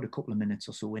and put a couple of minutes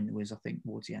or so into his, I think,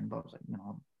 towards the end. But I was like,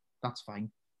 no, that's fine.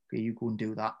 Okay, you go and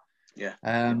do that. Yeah.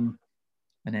 And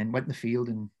then went in the field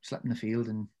and slept in the field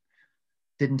and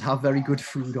didn't have very good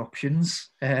food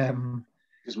options.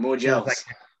 There's more gels.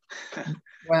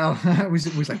 Well, it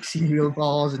was like cereal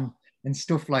bars and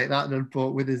stuff like that that I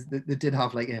brought with us. They did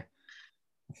have like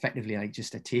effectively like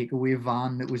just a takeaway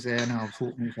van that was there, and I was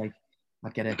hoping it was like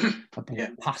I'd get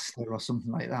a pasta or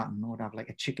something like that, and I'd have like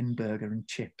a chicken burger and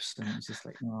chips, and it was just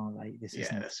like, no, like this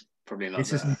isn't. That's probably not.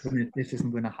 This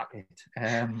isn't going to hack it.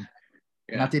 And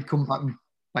I did come back and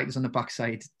bite us on the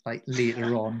backside like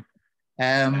later on.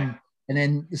 And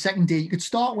then the second day, you could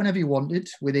start whenever you wanted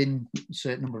within a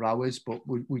certain number of hours, but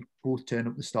we both turned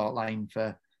up the start line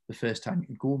for the first time you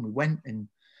could go, and we went and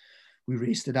we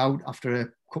raced it out. After a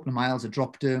couple of miles, I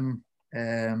dropped him,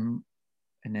 and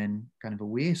then kind of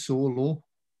away, solo,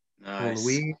 all the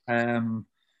way. And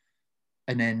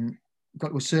then got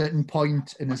to a certain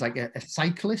point, and there's like a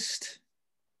cyclist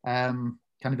kind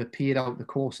of appeared out the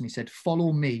course, and he said,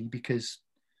 "Follow me," because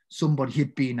somebody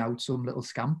had been out, some little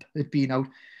scamp had been out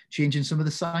changing some of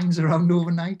the signs around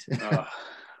overnight,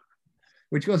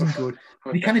 which wasn't good.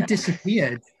 But he kind of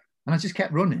disappeared, and I just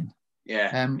kept running.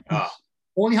 Yeah.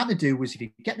 All you had to do was, if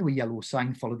you get to a yellow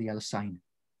sign, follow the yellow sign.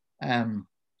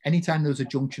 Anytime there was a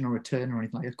junction or a turn or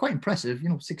anything like that, it's quite impressive,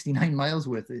 69 miles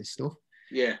worth of this stuff.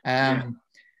 Yeah. And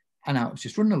I was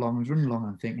just running along,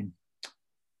 I'm thinking,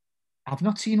 I've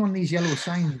not seen one of these yellow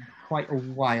signs in quite a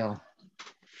while.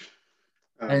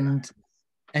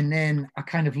 And then I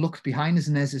kind of looked behind us,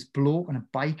 and there's this bloke on a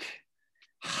bike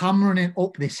hammering it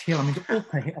up this hill. I mean,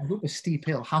 up a steep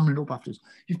hill, hammering it up after us.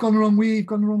 You've gone the wrong way.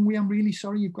 I'm really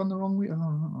sorry. You've gone the wrong way.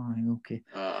 Oh, okay.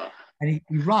 And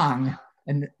he rang,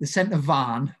 and they sent a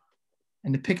van,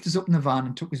 and they picked us up in the van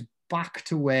and took us back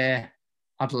to where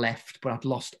I'd left, but I'd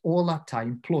lost all that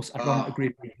time. Plus, I'd gone up a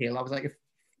great big hill. I was like,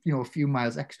 a few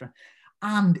miles extra.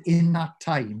 And in that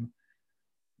time,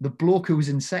 the bloke who was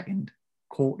in second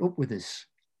caught up with us.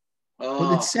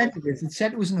 But it said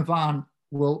it was in a van.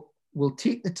 We'll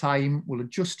take the time. We'll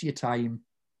adjust your time,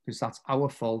 because that's our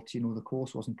fault. The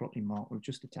course wasn't properly marked. We'll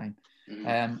adjust the time,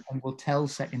 and we'll tell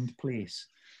second place.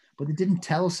 But they didn't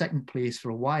tell second place for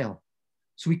a while,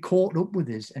 so he caught up with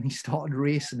us and he started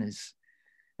racing us.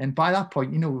 And by that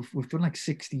point, we've done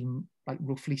like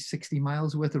roughly 60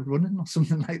 miles worth of running or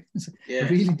something like this. I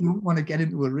really don't want to get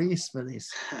into a race for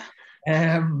this.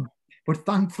 But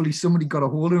thankfully, somebody got a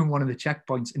hold of him one of the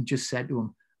checkpoints and just said to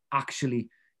him, actually,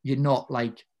 you're not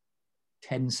like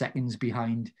 10 seconds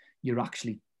behind. You're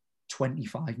actually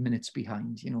 25 minutes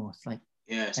behind. You know, it's like,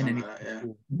 Yeah, and then something like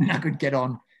that, yeah. I could get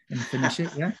on and finish it.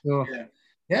 Yeah. So,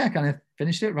 Yeah. I kind of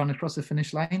finished it, ran across the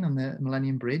finish line on the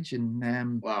Millennium Bridge.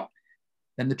 And Wow.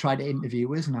 then they tried to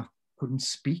interview us and I couldn't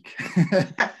speak,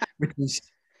 which was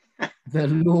the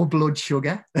low blood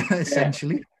sugar,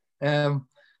 essentially.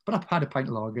 But I've had a pint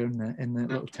of lager in the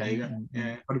little tent and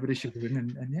got a bit of sugar in,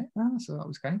 and so that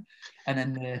was kind. And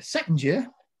then the second year,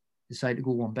 decided to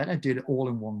go one better, did it all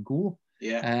in one go.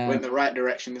 Yeah, went the right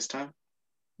direction this time.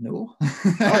 No.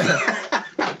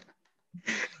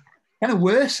 Kind of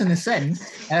worse in a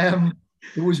sense. There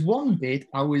was one bit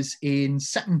I was in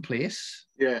second place.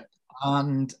 Yeah.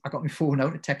 And I got my phone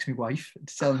out to text my wife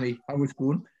to tell me I was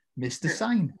going, missed a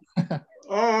sign.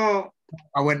 Oh.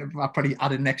 I probably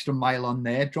added an extra mile on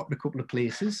there, dropped a couple of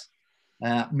places,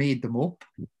 made them up.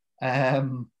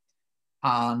 And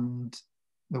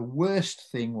the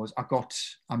worst thing was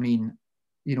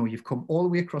you've come all the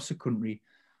way across the country.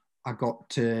 I got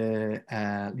to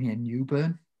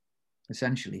Newburn,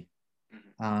 essentially.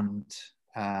 And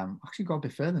actually got a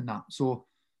bit further than that. So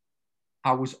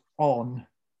I was on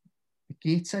the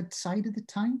Gateshead side of the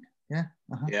Tyne. Yeah.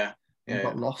 Yeah. I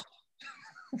got lost.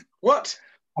 What?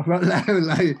 I got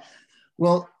loud.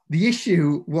 Well, the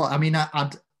issue, I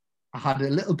had a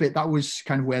little bit, that was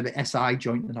kind of where the SI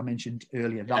joint that I mentioned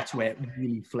earlier, that's where it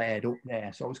really flared up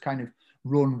there. So I was kind of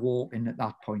walking at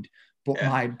that point. But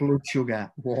my blood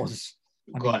sugar was,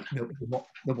 there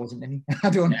wasn't any. I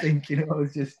don't think,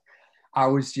 I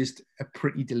was just a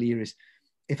pretty delirious.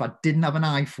 If I didn't have an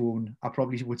iPhone, I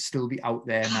probably would still be out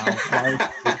there now.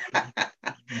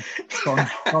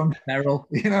 Gone feral,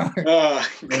 Oh.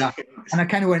 And I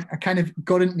kind of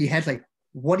got into my head like,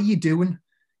 what are you doing?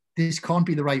 This can't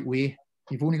be the right way.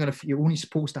 You're only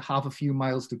supposed to have a few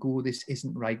miles to go. This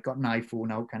isn't right. Got an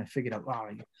iPhone out, kind of figured out,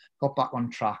 got back on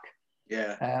track.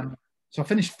 Yeah. So I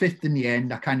finished fifth in the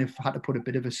end. I kind of had to put a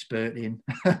bit of a spurt in.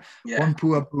 Yeah. One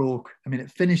poor bloke.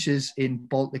 It finishes in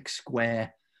Baltic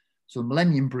Square. So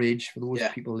Millennium Bridge, for those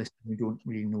people listening who don't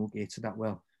really know Gateshead that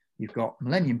well, you've got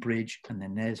Millennium Bridge and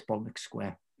then there's Baltic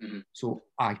Square. Mm-hmm. So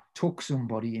I took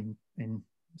somebody in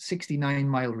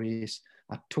 69-mile race.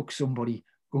 I took somebody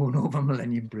going over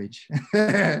Millennium Bridge,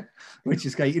 which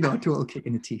is a total kick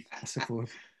in the teeth, I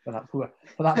suppose, for that poor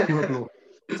bloke.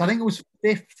 So I think it was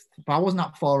fifth, but I wasn't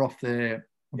that far off the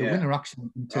winner actually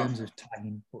in terms of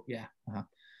time. But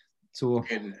so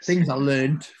things I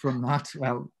learned from that,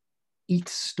 well, eat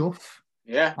stuff.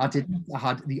 Yeah. I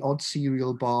had the odd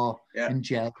cereal bar and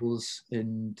gels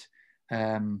and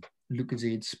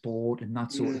Lucozade Sport and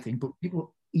that sort of thing. But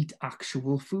people eat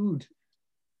actual food,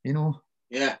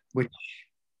 Yeah. Which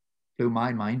blew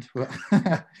my mind. But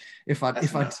if I'd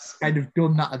kind of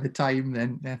done that at the time,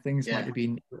 then things might have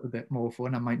been a little bit more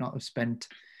fun. I might not have spent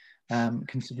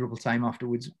considerable time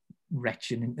afterwards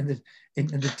retching into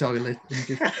the toilet and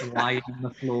just lying on the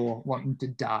floor wanting to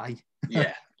die.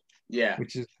 Yeah.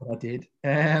 Which is what I did.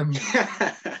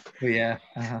 But yeah.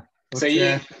 So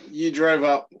you drove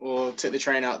up or took the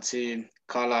train out to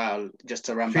Carlisle just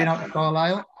to run back home? To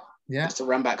Carlisle, yeah. Just to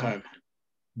run back home.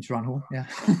 Just ran home, yeah.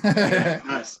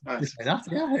 Nice. Just like that,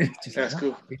 yeah. That's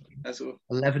cool. That's cool.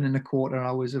 11 and a quarter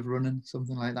hours of running,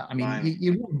 something like that.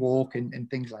 You walk and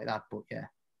things like that, but yeah.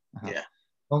 Yeah.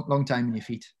 Long time in your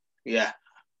feet. Yeah.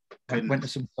 Went to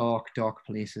some dark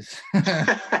places.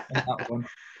 That one.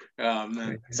 Oh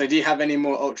man. So do you have any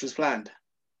more ultras planned?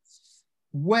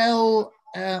 Well,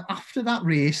 after that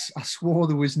race, I swore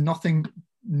there was nothing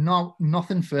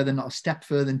further, not a step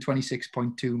further than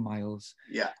 26.2 miles.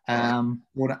 Yeah.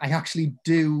 But I actually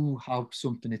do have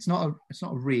something. It's not a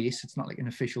race. It's not like an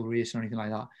official race or anything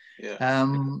like that. Yeah.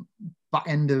 Back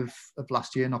end of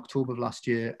last year, in October of last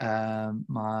year,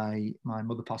 my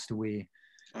mother passed away.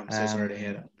 I'm so sorry to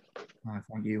hear that.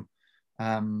 Thank you.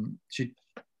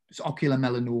 It's ocular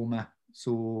melanoma.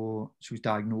 So she was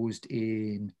diagnosed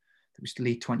in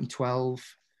late 2012.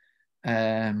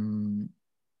 And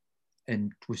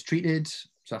was treated.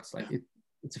 So that's like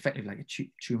it's effectively like a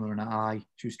tumor in her eye.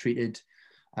 She was treated,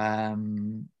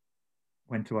 went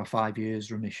through a 5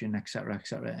 years remission, etc.,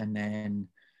 and then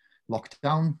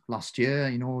lockdown last year.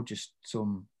 Just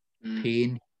some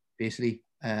pain, basically,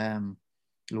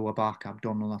 lower back,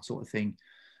 abdominal, that sort of thing,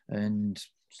 and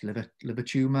liver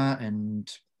tumor,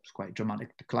 and it's quite a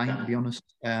dramatic decline, to be honest.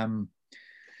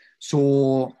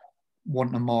 So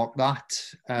wanting to mark that,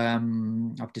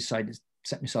 I've decided to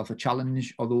set myself a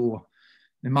challenge, although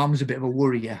my mum was a bit of a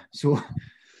worrier. So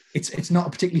it's not a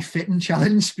particularly fitting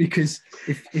challenge, because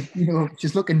if you know,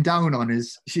 just looking down on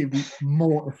us, she'd be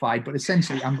mortified. But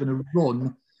essentially, I'm going to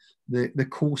run the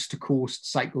coast to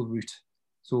coast cycle route.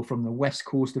 So from the west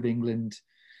coast of England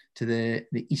to the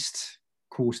east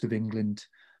coast of England,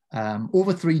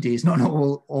 over 3 days, not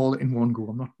all in one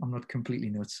go. I'm not completely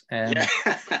nuts. Yeah,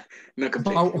 not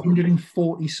completely. About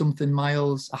 140 something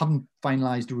miles. I haven't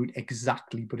finalised the route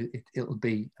exactly, but it'll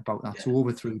be about that. So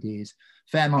over 3 days,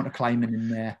 fair amount of climbing in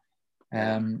there.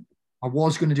 I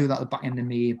was going to do that at the back end of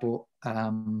May, but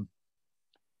a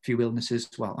few illnesses.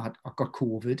 Well, I got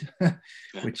COVID,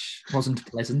 which wasn't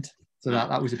pleasant. So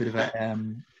that was a bit of a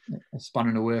spanner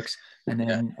in the works. And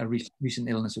then a recent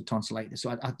illness with tonsillitis. So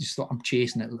I just thought, I'm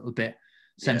chasing it a little bit.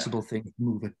 Sensible thing to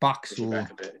move it back. So I'll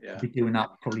be doing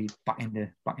that probably back into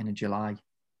July.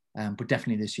 But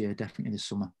definitely this year, definitely this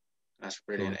summer. That's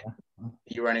brilliant. So, are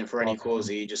you running for any cause,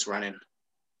 or are you just running?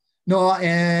 No,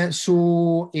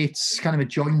 so it's kind of a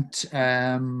joint.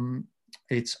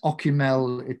 It's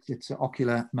Ocumel. It's an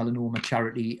ocular melanoma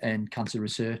charity and cancer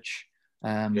research.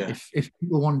 If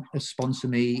people want to sponsor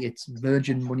me, it's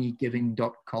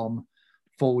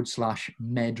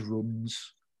virginmoneygiving.com/medruns.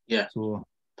 Yeah. So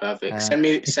perfect. Send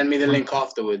me the link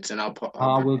afterwards, and I'll put.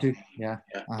 I will do. Yeah.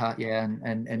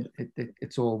 And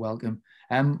it's all welcome.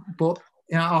 But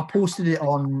you know, I posted it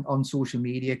on social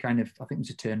media. Kind of, I think it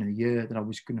was a turn of the year that I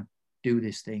was going to do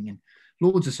this thing, and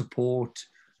loads of support,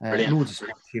 loads of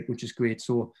sponsorship, which is great.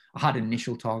 So I had an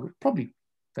initial target, probably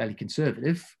fairly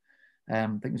conservative. I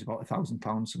think it was about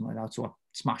 £1,000, something like that. So I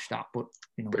smashed that, but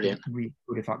you know, really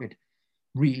good if I could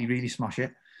really smash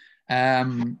it.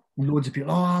 Loads of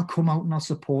people, I'll come out and I'll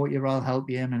support you, I'll help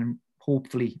you, and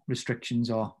hopefully restrictions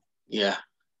are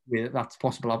that's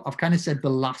possible. I've kind of said the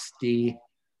last day,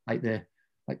 like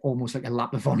almost like a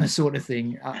lap of honour sort of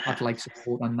thing. I'd like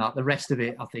support on that. The rest of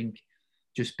it, I think,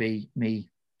 just be me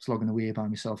slogging away by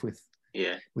myself with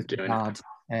the dad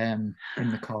in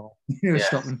the car,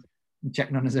 stopping and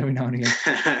checking on us every now and again.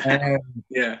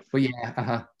 But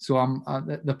so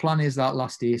the plan is that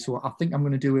last day. So I think I'm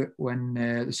going to do it when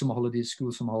the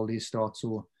school summer holidays start.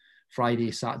 So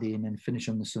Friday, Saturday, and then finish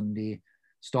on the Sunday.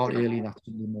 Start early that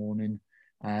Sunday morning,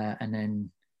 and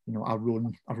then I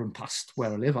run past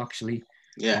where I live actually.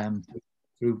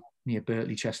 Through near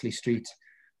Berkeley, Chesley Street,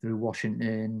 through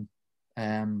Washington,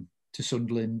 to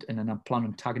Sunderland, and then I'm planning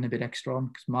on tagging a bit extra on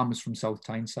because Mum is from South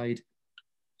Tyneside,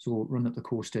 so run up the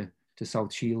coast to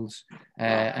South Shields,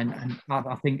 and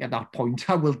I think at that point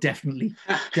I will definitely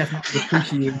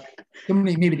appreciate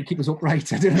somebody maybe to keep us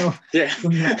upright. I don't know,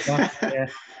 something like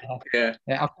that.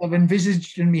 I've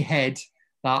envisaged in my head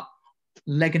that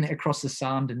legging it across the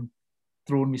sand and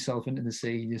throwing myself into the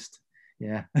sea, just.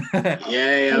 We'll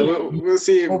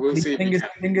see.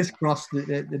 Fingers crossed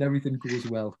that everything goes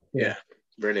well.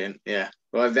 Brilliant.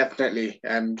 Well, definitely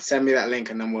send me that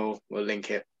link, and then we'll link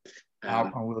it. I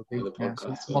will do. The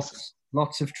podcast. So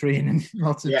lots of training.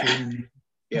 Training.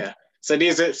 So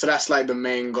that's like the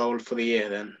main goal for the year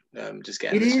then. Just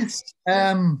getting it is.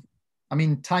 I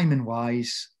mean, timing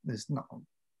wise, there's not a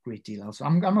great deal else.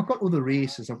 I've got other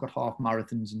races. I've got half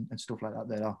marathons and stuff like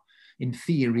that are in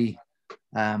theory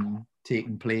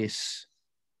taking place.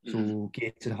 So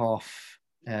gated half,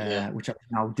 which I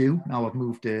now do. Now I've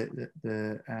moved the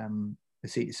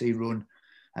C2C run.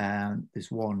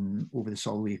 There's one over the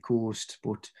Solway coast,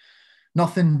 but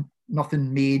nothing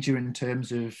major in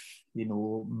terms of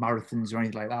marathons or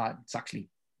anything like that. It's actually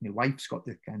my wife's got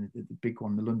the kind of the big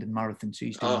one, the London Marathon. So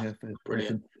she's doing her first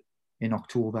marathon in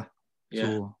October.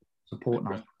 So supporting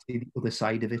her, see the other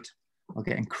side of it. I'll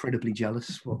get incredibly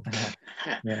jealous, but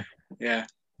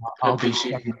I'll be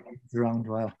around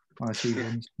while I see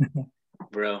runs.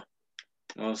 Bro,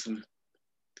 awesome.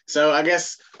 So I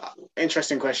guess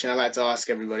interesting question I like to ask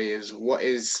everybody is, what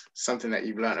is something that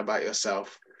you've learned about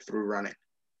yourself through running?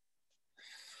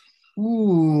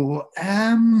 Ooh,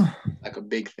 like a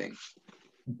big thing.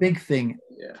 Big thing.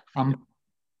 Yeah. I'm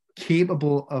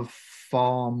capable of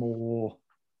far more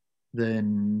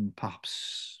than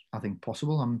perhaps I think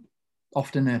possible. I'm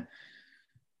often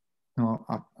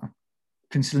I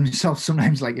consider myself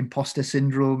sometimes like imposter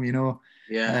syndrome, I don't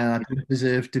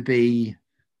deserve to be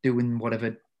doing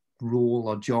whatever role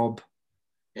or job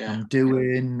I'm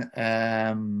doing.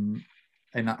 And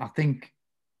I think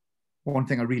one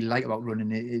thing I really like about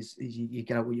running is you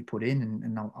get out what you put in,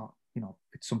 and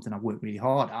it's something I work really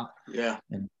hard at.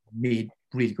 And made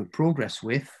really good progress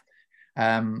with.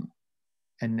 And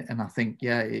I think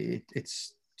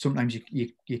it's sometimes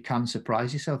you can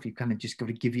surprise yourself. You kind of just got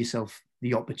to give yourself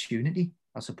the opportunity,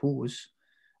 I suppose.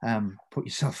 Put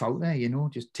yourself out there,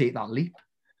 just take that leap.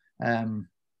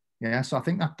 So I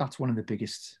think that's one of the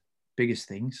biggest biggest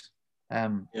things.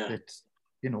 Yeah. That,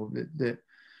 you know, that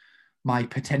my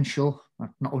potential,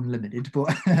 not unlimited, but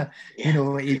you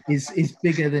know, is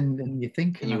bigger than you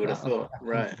think. And you would have thought,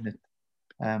 right? That,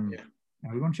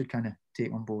 everyone should kind of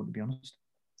take on board, to be honest.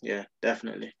 Yeah,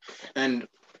 definitely. And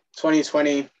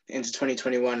 2020 into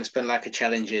 2021, it's been like a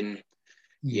challenging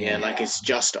year. Like it's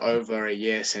just over a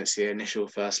year since the initial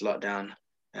first lockdown.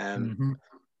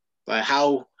 But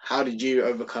how did you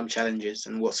overcome challenges,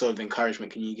 and what sort of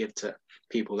encouragement can you give to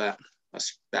people that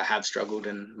have struggled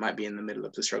and might be in the middle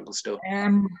of the struggle still?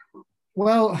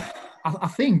 Well, I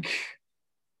think,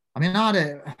 I mean, I had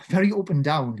a very up and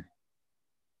down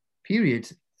period.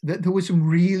 There was some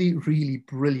really, really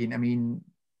brilliant. I mean,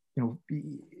 you know,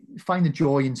 find the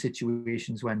joy in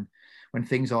situations when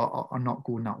things are not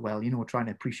going that well. You know, trying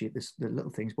to appreciate the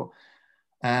little things. But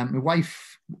my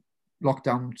wife,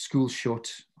 lockdown, school shut.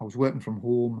 I was working from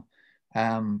home,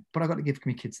 but I got to give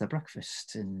my kids their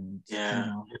breakfast and you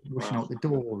know, rushing out the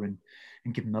door and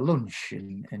give them their lunch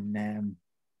and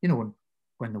you know,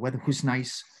 when the weather was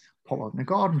nice, pop out in the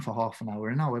garden for half an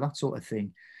hour, that sort of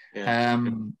thing.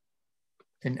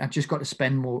 And I just got to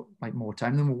spend more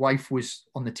time. Then my wife was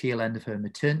on the tail end of her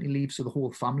maternity leave, so the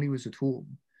whole family was at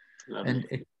home. Lovely.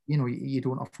 And you know, you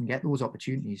don't often get those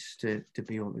opportunities to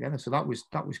be all together. So that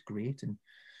was great, and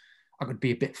I could be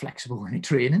a bit flexible in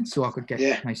training, so I could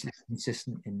get nicely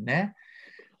consistent in there.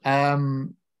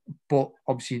 But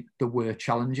obviously there were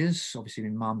challenges. Obviously, my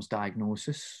mum's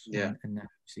diagnosis, and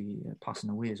obviously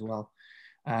passing away as well.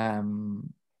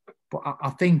 But I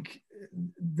think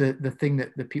the thing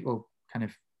that the people kind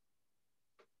of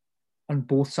on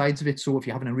both sides of it. So if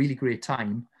you're having a really great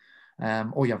time,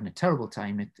 or you're having a terrible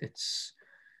time, it's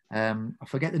I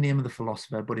forget the name of the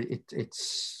philosopher, but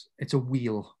it's a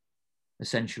wheel,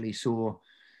 essentially. So,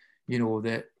 you know,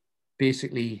 that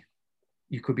basically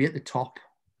you could be at the top,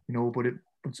 you know, but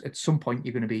at some point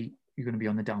you're going to be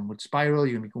on the downward spiral.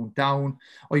 You're going to be going down,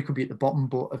 or you could be at the bottom,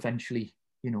 but eventually,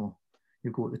 you know,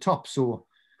 you go at the top. So,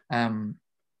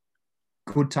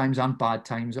 good times and bad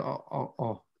times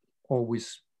are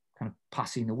always kind of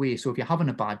passing away. So if you're having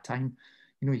a bad time,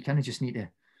 you know, you kind of just need to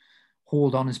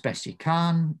hold on as best you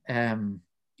can.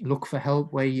 Look for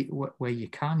help where you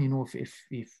can. You know, if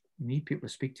you need people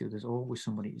to speak to, there's always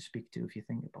somebody to speak to if you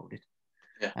think about it.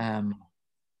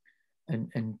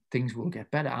 And things will get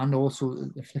better. And also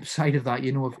the flip side of that,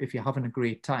 you know, if you're having a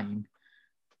great time,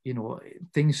 you know,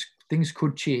 things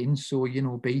could change. So, you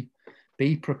know, be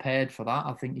prepared for that.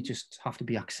 I think you just have to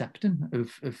be accepting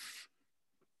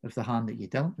of the hand that you're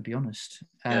dealt, to be honest.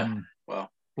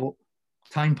 But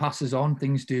time passes on,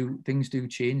 things do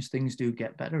change, things do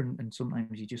get better, and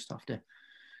sometimes you just have to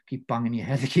keep banging your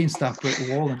head against that brick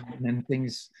wall, and then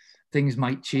things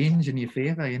might change in your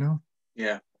favor, you know.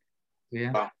 Yeah.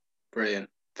 Wow,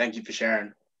 brilliant. Thank you for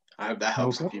sharing. I hope that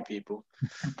helps a few people.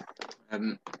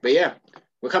 But yeah,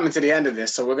 we're coming to the end of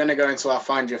this, so we're going to go into our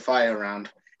Find Your Fire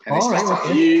round. And it's just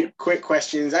a few quick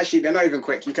questions. Actually, they're not even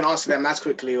quick. You can answer them as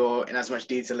quickly or in as much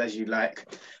detail as you like.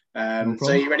 So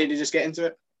are you ready to just get into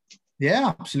it?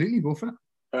 Yeah, absolutely. Go for it.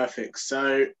 Perfect.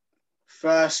 So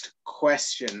first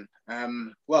question.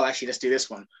 Well, actually, let's do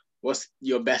this one. What's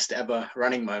your best ever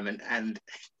running moment? And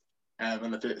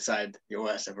on the flip side, your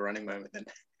worst ever running moment then?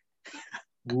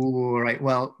 All right.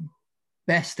 Well,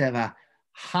 best ever,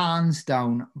 hands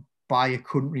down, by a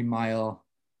country mile,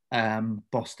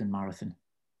 Boston Marathon.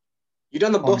 You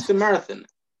done the Boston Marathon?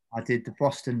 I did the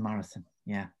Boston Marathon.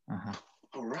 Yeah.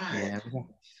 All right. Yeah.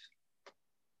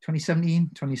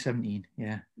 2017.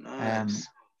 Yeah. Nice.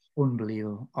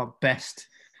 Unbelievable. Our best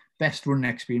running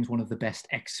experience. One of the best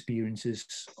experiences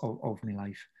of my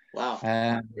life.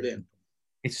 Wow. Brilliant.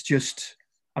 It's just,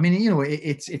 I mean, you know,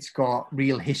 it's got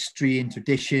real history and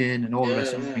tradition and all the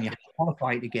rest of it. And you have to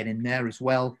qualify to get in there as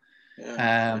well.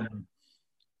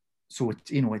 So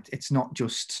it's, you know, it's not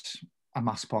just a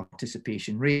mass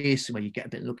participation race where you get a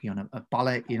bit lucky on a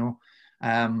ballot, you know,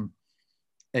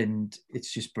 and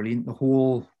it's just brilliant. The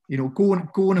whole, you know,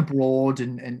 going abroad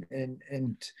and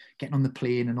getting on the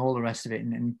plane and all the rest of it,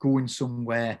 and going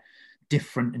somewhere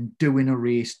different and doing a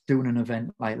race, doing an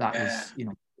event like that is, you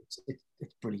know,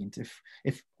 it's brilliant.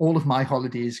 If all of my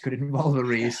holidays could involve a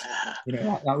race, you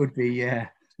know, that would be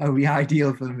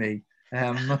ideal for me.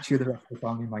 I'm not sure the rest of the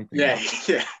family might be. Yeah.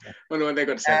 Wonder what they're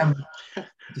going to say.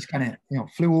 Just kind of, you know,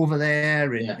 flew over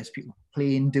there, and there's people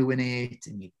playing doing it,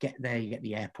 and you get there, you get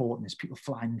the airport, and there's people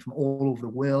flying from all over the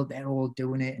world. They're all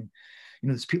doing it, and you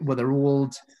know, there's people where they're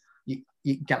old. You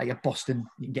get like you can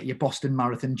get your Boston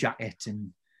Marathon jacket,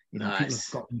 and you know, people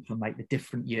have got them from like the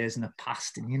different years in the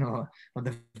past, and you know, or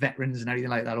the veterans and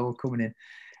everything like that all coming in,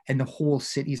 and the whole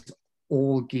city's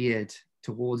all geared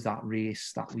towards that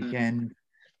race that weekend.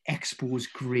 Expo's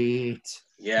great.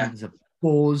 Yeah. There's a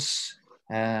buzz.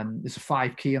 There's a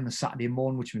 5K on the Saturday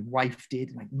morning, which my wife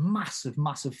did, like massive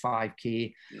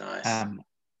 5K. Nice.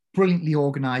 Brilliantly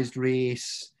organised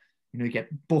race. You get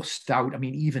bussed out. I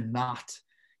mean, even that,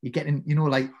 you're getting,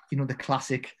 the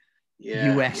classic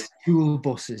US school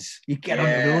buses. You get on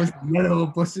those yellow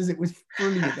buses. It was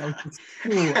brilliant. That was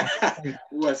so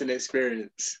was an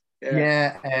experience.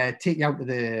 Take you out to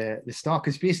the start,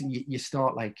 because basically you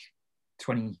start like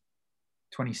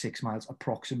 26 miles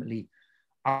approximately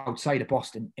outside of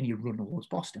Boston, and you run towards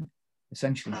Boston,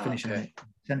 essentially finishing in the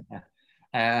centre.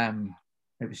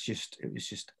 It was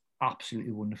just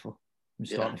absolutely wonderful from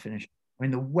start to finish. I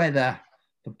mean, the weather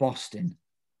for Boston,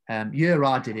 year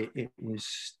I did it, it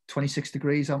was 26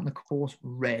 degrees out on the course,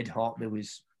 red hot. There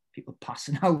was people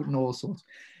passing out and all sorts.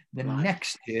 The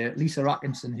next year, Lisa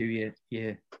Atkinson, who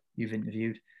you've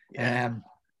interviewed,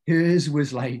 hers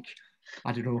was like,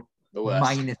 I don't know,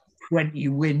 minus 20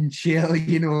 wind chill,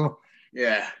 50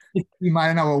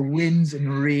 mile an hour winds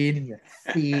and rain in your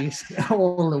face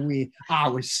all the way. I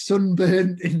was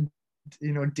sunburned and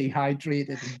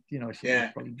dehydrated, and she was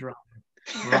probably drowned.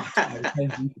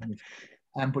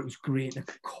 But it was great.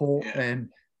 The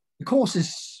course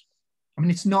is, I mean,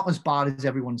 it's not as bad as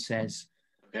everyone says.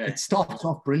 It starts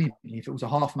off brilliantly. If it was a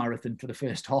half marathon for the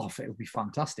first half, it would be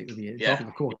fantastic. It would be a top of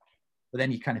the course. But then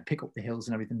you kind of pick up the hills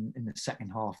and everything in the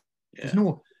second half. There's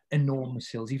no enormous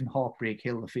hills, even Heartbreak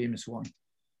Hill, the famous one.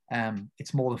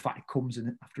 It's more the fact it comes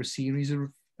in after a series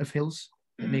of hills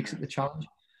that makes it the challenge.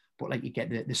 But like, you get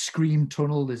the Scream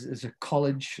Tunnel, there's a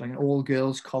college, like an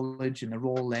all-girls college, and they're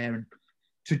all there. And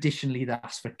traditionally they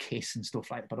ask for a kiss and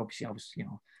stuff like that. But obviously I was,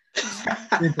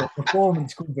 with the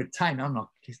performance come for time. I'm not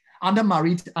kissing. And I'm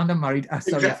married.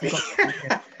 Sorry, exactly. I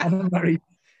forgot. And I'm married.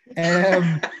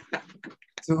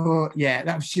 So yeah,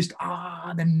 that was just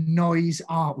the noise.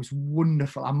 It was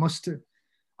wonderful. I must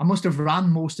have ran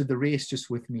most of the race just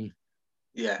with me.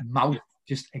 Mouth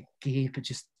just agape.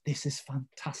 Just, this is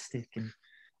fantastic.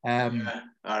 And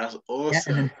that's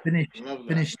awesome. And then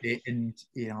finished it, and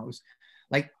it was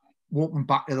like walking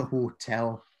back to the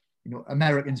hotel.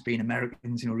 Americans being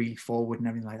Americans, really forward and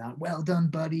everything like that. Well done,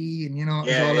 buddy, and all of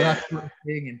that sort of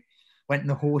thing. And went in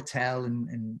the hotel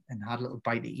and had a little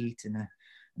bite to eat and a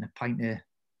pint of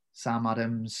Sam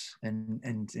Adams, and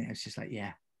it's just like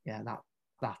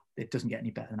that it doesn't get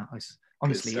any better than that.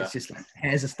 Honestly, it's just like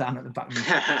hairs are standing at the back of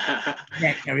my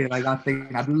neck, everything like that thing.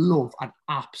 I'd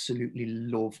absolutely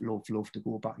love to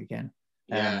go back again.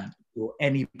 Or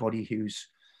anybody who's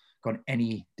got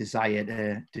any desire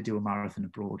to do a marathon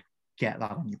abroad, get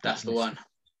that on your bucket list.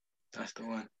 That's the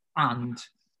one. And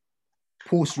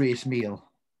post-race meal,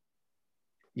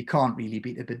 you can't really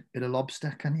beat a bit of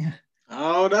lobster, can you?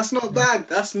 Oh, that's not bad.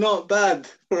 That's not bad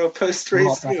for a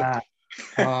post-race meal.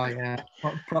 Oh yeah,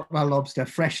 proper lobster,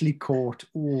 freshly caught.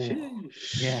 Oh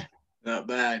yeah, not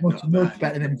bad. Much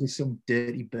better than just some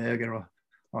dirty burger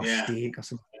or steak or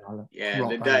something. Yeah,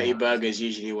 the dirty burger is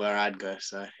usually where I'd go.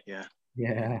 So yeah.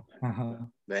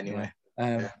 But anyway.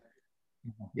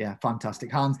 Yeah,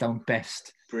 fantastic. Hands down,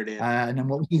 best. Brilliant. And then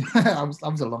what was that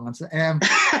was a long answer. And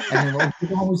then what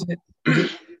was it?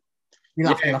 You'll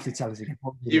have to tell us again.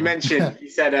 You mentioned, you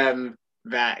said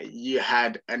that you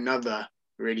had another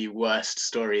really worst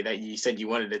story that you said you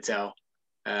wanted to tell.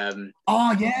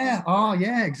 Oh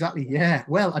yeah, exactly. Yeah.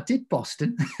 Well, I did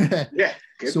Boston. Yeah.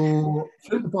 Good. So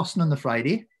flew to Boston on the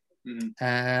Friday.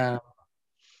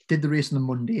 Did the race on the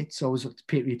Monday. It's always a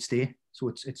Patriots Day, so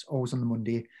it's always on the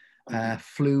Monday.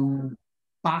 Flew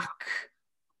back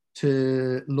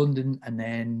to London and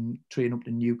then train up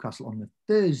to Newcastle on the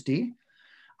Thursday.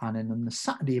 And then on the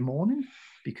Saturday morning,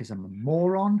 because I'm a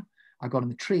moron, I got on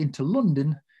the train to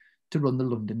London to run the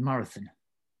London Marathon.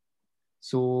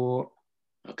 So,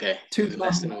 2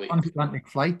 transatlantic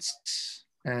flights,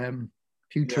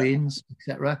 few trains,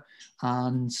 etc.,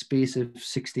 and space of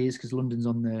 6 days, because London's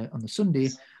on the Sunday.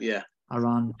 Yeah, I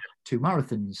ran 2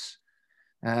 marathons,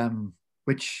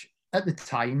 which at the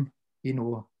time,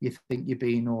 you think you're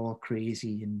being all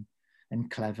crazy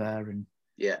and clever and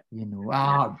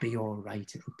it'll be all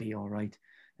right. It'll be all right.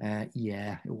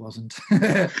 It wasn't.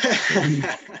 I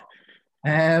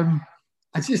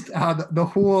just the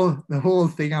whole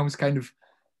thing. I was kind of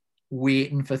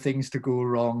waiting for things to go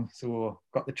wrong. So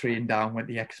got the train down, went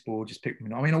to the Expo, just picked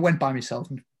me up. I mean, I went by myself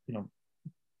and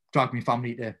dragged my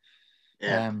family to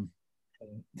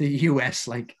the US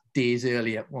like days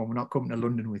earlier. Well, we're not coming to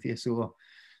London with you, so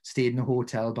stayed in a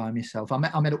hotel by myself. I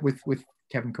met up with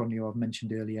Kevin Conley, who I've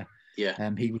mentioned earlier.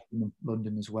 Yeah. He was in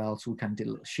London as well, so we kind of did a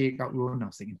little shakeout run. I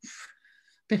was thinking, a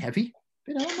bit heavy.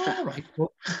 I'm all right, but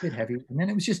a bit heavy. And then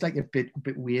it was just like a bit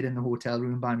weird in the hotel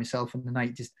room by myself in the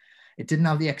night. Just it didn't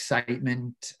have the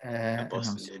excitement.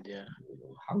 Boston did, yeah.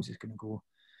 How's this going to go?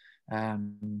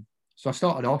 So I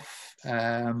started off,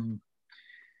 and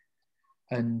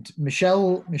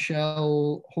Michelle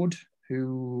Hood,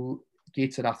 who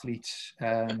Gateshead athlete,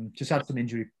 just had some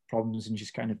injury problems and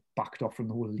just kind of backed off from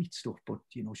the whole elite stuff. But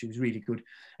she was really good,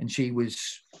 and she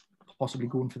was possibly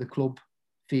going for the club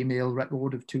female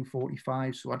record of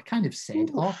 2:45. So I'd kind of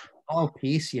said, I'll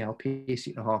pace you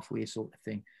to halfway sort of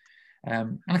thing.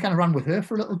 And I kind of ran with her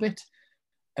for a little bit,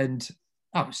 and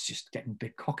I was just getting a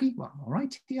bit cocky. Well, I'm all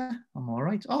right, yeah, I'm all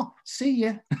right. Oh, see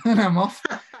ya. And I'm off.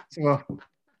 So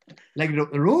legged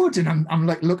up the road, and I'm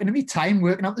like looking at me time,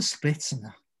 working out the splits, and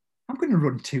I'm going to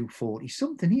run 2:40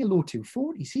 something here, low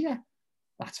 2:40s here.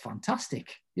 That's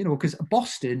fantastic, because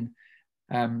Boston,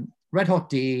 Red Hot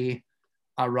Day,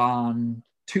 I ran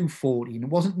 2:40, and it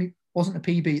wasn't a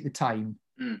PB at the time,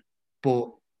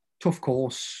 but tough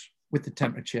course with the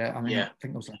temperature. I mean, I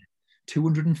think it was like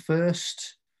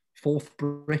 201st, fourth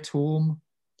Brit home.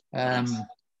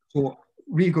 So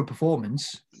really good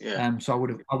performance. Yeah. So I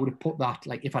would have put that,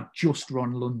 like, if I'd just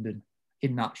run London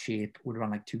in that shape, would have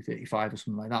run like 2:35 or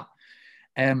something like that.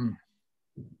 And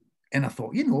I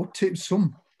thought,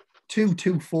 some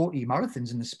 2:40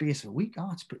 marathons in the space of a week,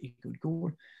 it's pretty good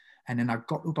going. And then I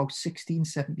got to about 16,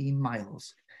 17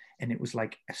 miles, and it was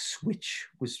like a switch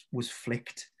was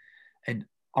flicked, and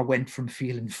I went from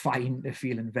feeling fine to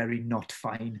feeling very not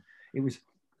fine. It was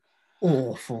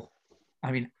awful.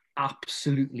 I mean,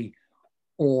 absolutely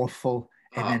awful.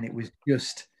 And then it was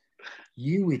just,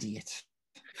 you idiot,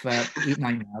 for 8,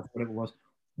 9 miles, whatever it was.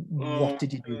 What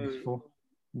did you do this for?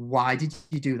 Why did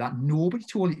you do that? Nobody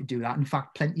told you to do that. In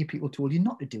fact, plenty of people told you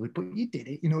not to do it, but you did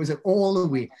it. It was all the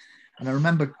way. And I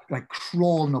remember like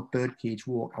crawling up Birdcage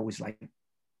Walk. I was like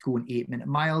going 8-minute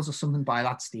miles or something by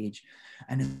that stage.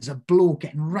 And there's a bloke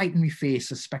getting right in my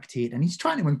face, a spectator, and he's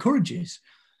trying to encourage us.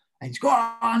 And he's going,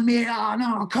 "Go on, mate,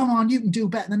 no, come on, you can do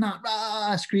better than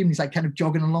that." Screaming. He's like kind of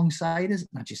jogging alongside us.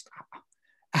 And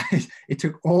it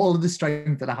took all of the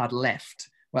strength that I had left.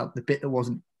 Well, the bit that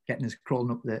wasn't getting us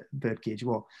crawling up the Birdcage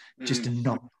Walk, just to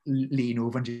not lean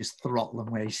over and just throttle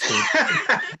him where he stood.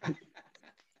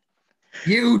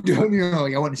 You don't know.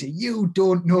 I want to say, you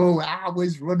don't know. I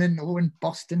was running in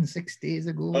Boston 6 days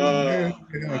ago.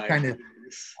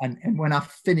 And when I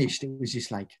finished, it was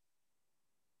just like,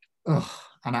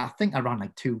 and I think I ran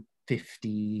like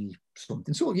 2:50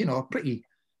 something. So, pretty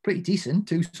decent,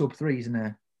 2 sub-3s in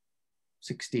a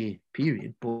 6-day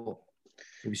period. But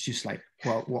it was just like,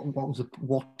 well, what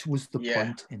was the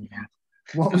point in that?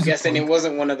 I'm guessing it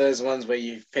wasn't one of those ones where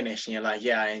you finish and you're like,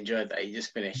 yeah, I enjoyed that. You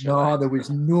just finished. No, there was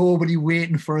nobody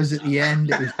waiting for us at the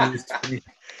end. It was just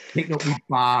picked up my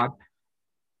bag,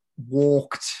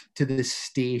 walked to the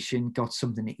station, got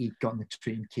something to eat, got on the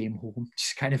train, came home,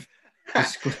 just kind of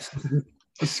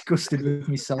disgusted with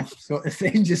myself sort of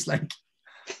thing. Just like,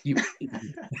 you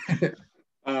idiot.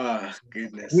 Oh,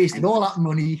 goodness. Wasted all that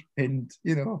money, and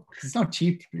it's not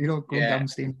cheap, going down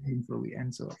staying for a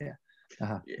weekend. So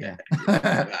so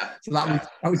that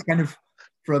was kind of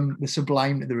from the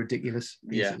sublime to the ridiculous,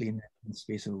 basically, in the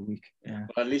space of a week. Well,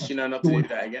 at least you know not to do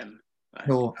that again.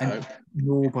 No, and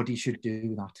nobody should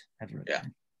do that ever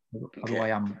again. Okay. Although I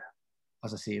am,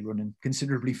 as I say, running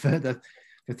considerably further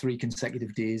for 3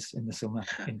 consecutive days in the summer,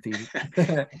 in theory.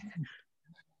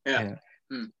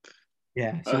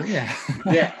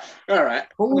 All right.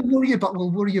 But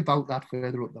we'll worry about that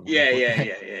further up the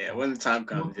line. When the time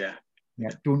comes,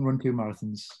 don't run 2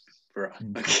 marathons. Right.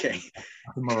 Okay.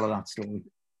 The moral of that story.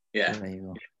 Yeah. So there you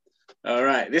go. All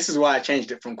right. This is why I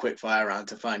changed it from quick fire round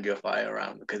to find your fire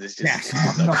round, because it's just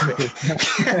not quick.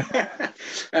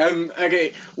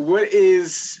 Okay.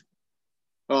 Who's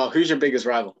your biggest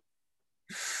rival?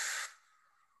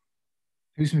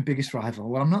 Who's my biggest rival?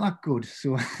 Well, I'm not that good,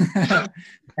 so. All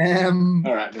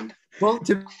right then. Well,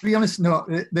 to be honest, no.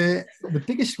 The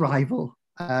biggest rival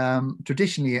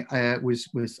traditionally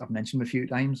was I've mentioned him a few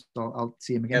times. So I'll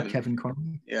see him again. Kevin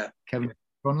Connolly. Yeah. Kevin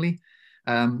Connolly.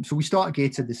 So we started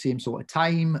Gates at the same sort of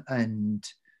time, and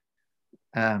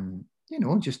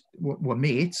just we're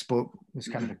mates, but there's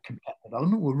kind of a competitive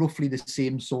element. We're roughly the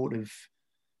same sort of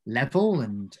level,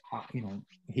 and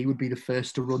he would be the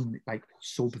first to run like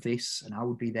sub this, and I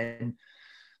would be then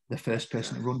the first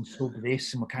person to run sub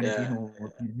this, and we're kind of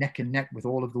neck and neck with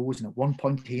all of those. And at one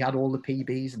point he had all the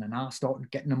PBs, and then I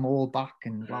started getting them all back,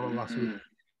 and blah blah blah. So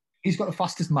he's got the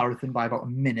fastest marathon by about a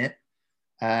minute.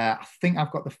 I think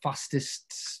I've got the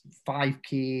fastest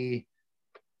 5K,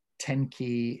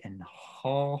 10K and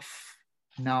half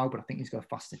now, but I think he's got a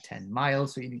faster 10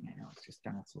 miles. So, it's just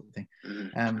kind of that sort of thing.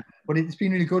 Mm-hmm. But it's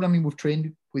been really good. I mean, we've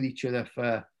trained with each other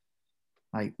for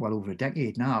like well over a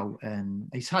decade now.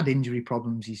 He's had injury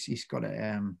problems. He's got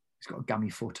a gammy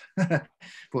foot,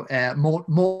 but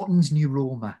Morton's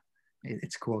neuroma,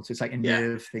 it's called. So it's like a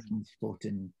nerve thing in his foot,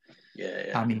 and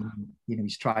I mean,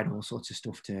 he's tried all sorts of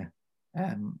stuff to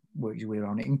work his way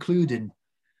around it, including,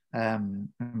 I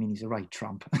mean, he's a right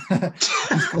tramp.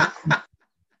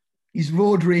 His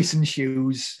road racing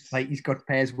shoes, like he's got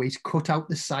pairs where he's cut out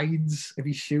the sides of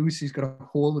his shoes. So he's got a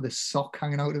hole with a sock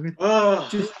hanging out of it,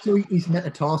 just so his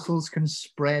metatarsals can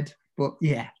spread. But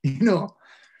yeah,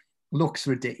 looks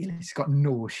ridiculous. He's got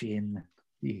no shame.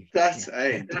 That's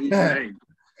hey.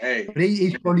 But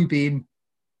he's probably been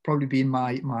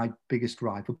my biggest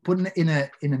rival, but in a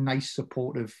nice,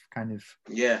 supportive kind of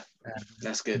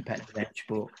that's good competitive edge.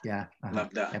 But yeah, love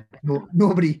that. Yeah,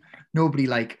 nobody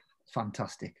like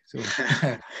fantastic. So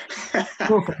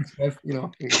no offense,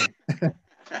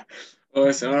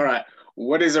 Awesome. All right.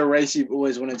 What is a race you've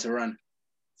always wanted to run?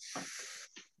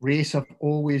 Race I've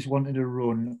always wanted to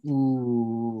run.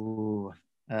 Ooh,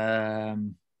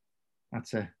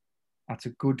 that's a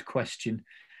good question.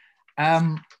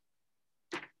 I'm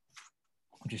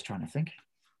just trying to think.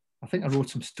 I think I wrote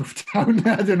some stuff down.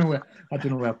 I don't know where I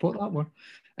put that one.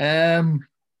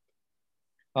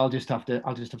 I'll just have to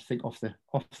think off the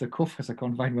cuff because I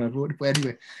can't find where I wrote it. But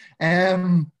anyway,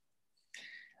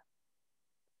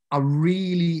 I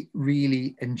really,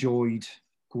 really enjoyed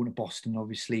going to Boston.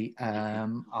 Obviously,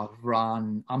 I've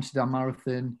ran Amsterdam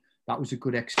Marathon. That was a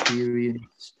good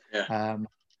experience. Yeah.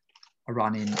 I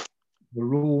ran in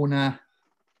Verona.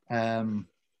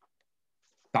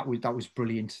 That was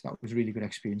brilliant. That was a really good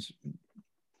experience.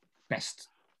 Best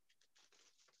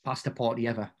pasta party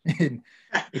ever in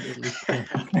Italy.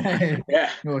 Yeah.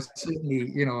 No,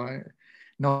 certainly,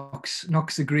 Knox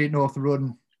the Great North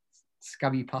Run,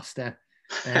 scabby pasta.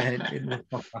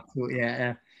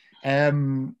 Yeah.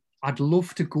 I'd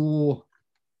love to go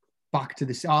back to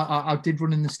this. I did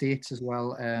run in the States as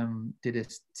well. Did a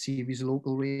series of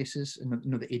local races.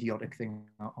 Another idiotic thing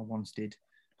I once did.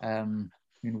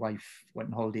 My wife went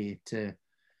on holiday to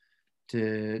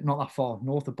not that far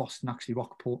north of Boston, actually,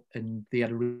 Rockport, and they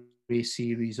had a race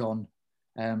series on.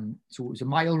 So it was a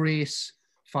mile race,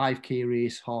 5K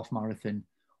race, half marathon,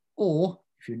 or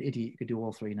if you're an idiot, you could do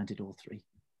all three, and I did all three.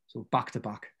 So back to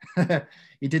back.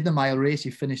 You did the mile race,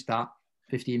 you finished that.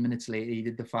 15 minutes later, you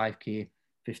did the 5K.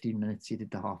 15 minutes, you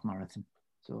did the half marathon.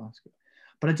 So that's good.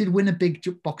 But I did win a big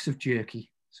box of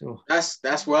jerky. So that's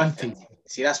worth it.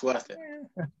 See, that's worth it.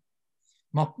 Yeah.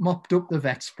 Mopped up the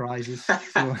vets prizes.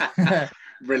 So,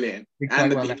 brilliant.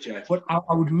 And the beef jerky. But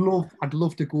I'd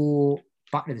love to go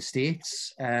back to the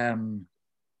States and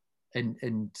run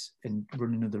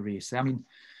another race. I mean,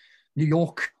 New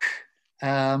York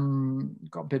got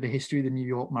a bit of a history of the New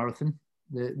York Marathon.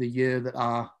 The year that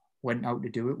I went out to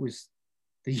do it was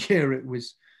the year it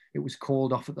was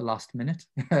called off at the last minute.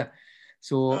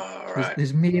 So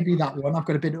there's maybe that one. I've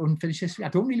got a bit of unfinished history. I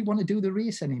don't really want to do the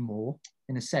race anymore,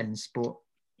 in a sense, but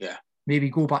maybe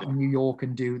go back to New York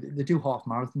and do half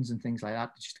marathons and things like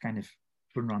that. Just kind of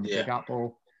run around the Big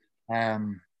Apple.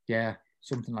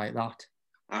 Something like that.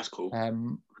 That's cool.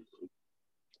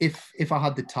 If I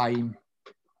had the time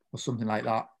or something like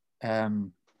that, I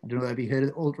don't know. Have you heard of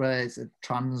the Ultra? It's a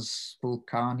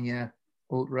Transvulcania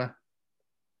Ultra.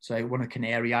 So one of the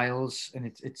Canary Isles, and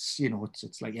it's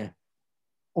like a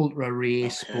ultra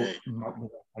race, but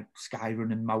like sky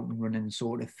running, mountain running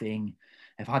sort of thing.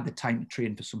 If I had the time to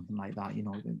train for something like that,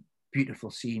 the beautiful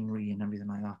scenery and everything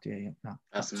like that,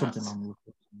 that's something I'm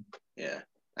looking for. Yeah,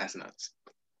 that's nuts.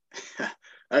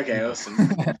 Okay, awesome.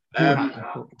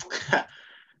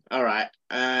 All right.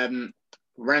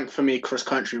 Rank for me cross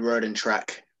country, road, and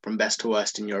track from best to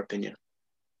worst in your opinion.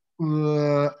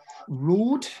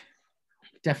 Road,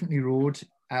 definitely road.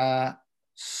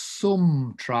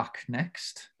 Some track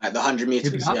next. Like the 100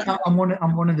 meters. I'm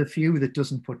one of the few that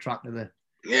doesn't put track to the.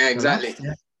 Yeah, exactly. The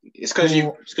rest, It's because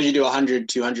you do 100,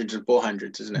 200s, and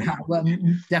 400s, isn't it? Well,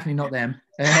 definitely not them.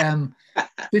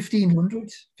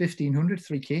 1500,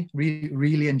 3K.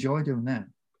 Really enjoy doing that.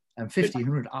 And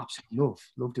 1500, absolutely love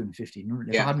doing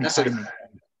 1500. If I hadn't time,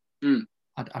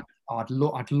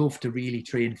 I'd love to really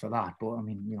train for that. But I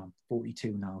mean, I'm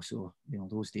 42 now, so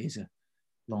those days are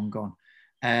long gone.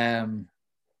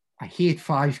 I hate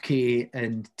 5K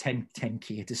and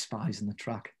 10K despising the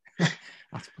track.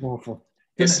 That's awful.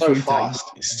 It's so fast.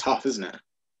 It's tough, isn't it?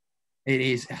 It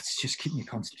is. It's just keeping your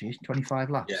concentration. 25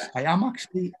 laps. Yeah. I am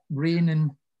actually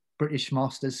reigning British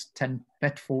Masters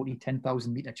Bet 40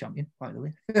 10,000 meter champion, by the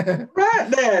way. Right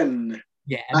then.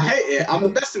 Yeah, I hate it. I'm the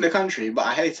best in the country, but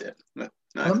I hate it. No.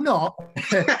 I'm not.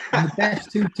 I'm the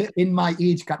best in my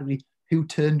age category who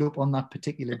turned up on that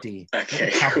particular day.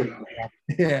 Okay.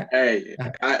 Yeah. Hey,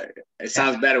 it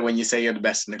sounds better when you say you're the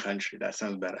best in the country. That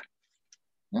sounds better.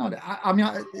 No, I mean,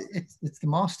 it's the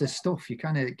master stuff. You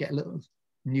kind of get a little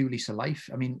new lease of life.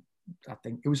 I mean, I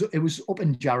think it was up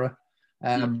in Jarrah,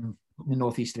 in the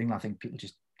northeast of England. I think people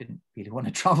just didn't really want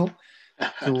to travel,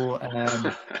 so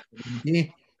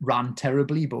they ran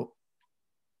terribly, but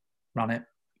ran it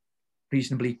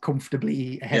reasonably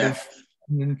comfortably ahead of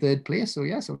in third place. So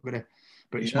so we've got a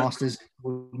British Masters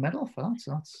gold medal for that.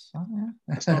 So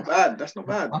that's not bad. That's not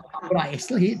bad. But I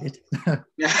still hate it.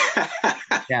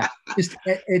 Yeah, just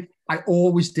I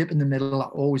always dip in the middle.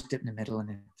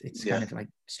 And it's kind of like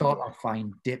start out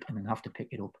fine, dip, and then have to pick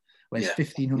it up. Whereas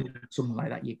 1500, something like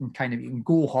that, you can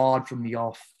go hard from the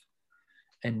off,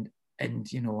 and and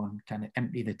kind of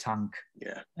empty the tank.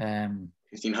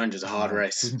 1500 is a hard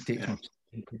race. Doesn't take much.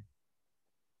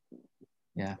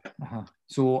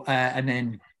 So and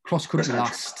then cross country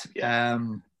last. I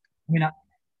mean,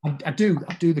 I do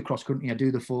the cross country. I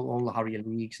do all the Harrier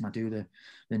leagues, and I do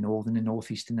the Northern and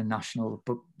Northeastern and National.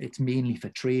 But it's mainly for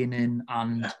training,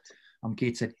 and I'm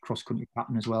Gateshead cross country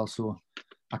captain as well. So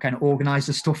I kind of organise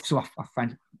the stuff. So I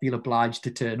feel obliged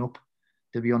to turn up,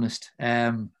 to be honest.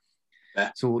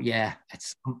 So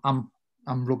it's I'm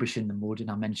rubbish in the mud, and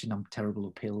I mentioned I'm terrible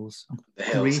up hills. I'm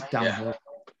great downhill.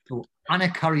 So Anna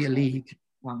Carrier League,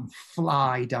 I can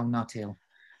fly down that hill.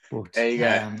 But there you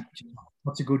go.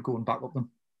 Not so good going back up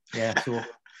them. Yeah, so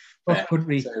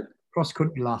cross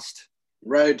country last.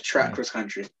 Road, track, cross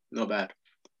country, not bad.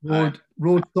 Road,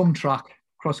 some track,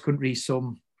 cross country,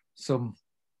 some track.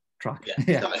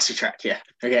 Some extra track. Yeah.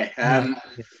 Okay.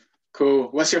 Cool.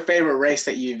 What's your favorite race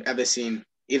that you've ever seen,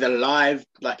 either live,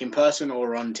 like in person,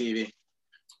 or on TV?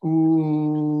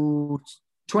 Ooh,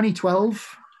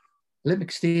 2012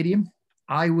 Olympic Stadium.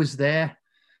 I was there.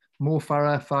 Mo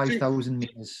Farah, 5,000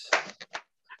 meters.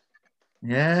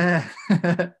 Yeah.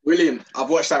 Brilliant. I've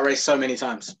watched that race so many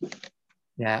times.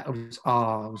 Yeah, it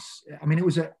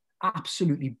was an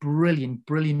absolutely brilliant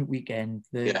weekend.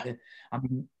 The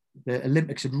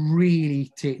Olympics had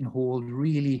really taken hold,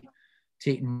 really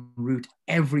taken root.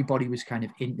 Everybody was kind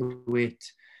of into it.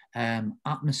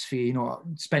 Atmosphere,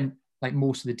 spent like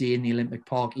most of the day in the Olympic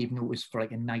Park, even though it was for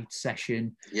like a night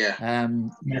session. Yeah.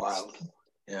 Wow.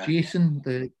 Yeah. Jason,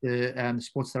 the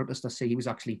sports therapist, I say he was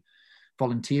actually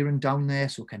volunteering down there,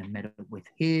 so kind of met up with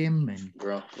him, and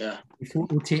we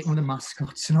thought we were taking with the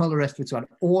mascots and all the rest of it. So I had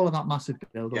all of that massive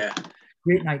build up. Yeah.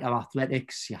 Great night of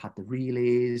athletics. You had the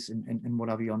relays and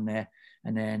whatever you on there,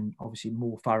 and then obviously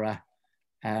Mo Farah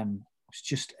was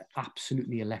just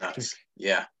absolutely electric. Nice.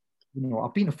 Yeah.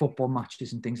 I've been to football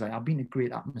matches and things like that. I've been to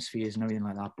great atmospheres and everything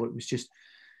like that, but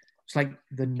it's like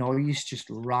the noise just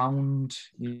round,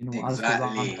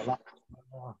 exactly.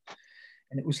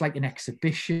 And it was like an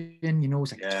exhibition, it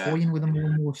was like toying with them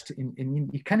almost. And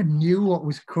you kind of knew what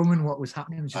was coming, what was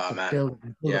happening. It was just build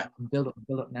up.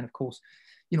 And then, of course,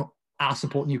 I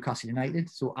support Newcastle United,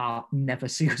 so I never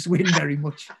see us win very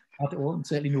much at all, and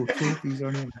certainly no trophies or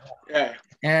anything like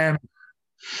that.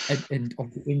 And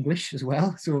obviously English as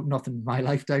well, so nothing in my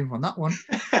lifetime on that one.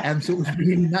 So it was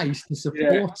really nice to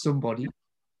support somebody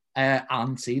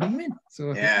and see them win.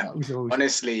 So that was always,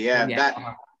 honestly,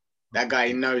 that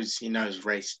guy knows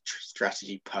race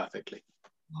strategy perfectly.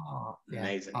 Oh, yeah,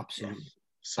 amazing, absolutely,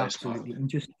 so absolutely, and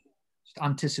just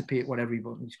anticipate what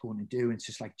everybody's going to do. It's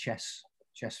just like chess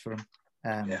for him.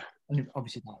 And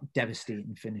obviously that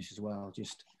devastating finish as well.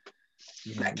 Just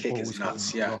that kick is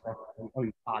nuts. Yeah.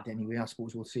 Bad anyway. I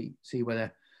suppose we'll see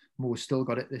whether Mo's still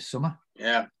got it this summer.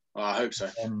 Yeah. Well, I hope so.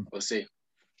 We'll see.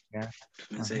 Yeah.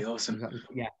 We'll see. Awesome. Exactly.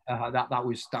 Yeah. That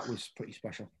was pretty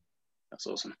special. That's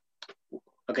awesome.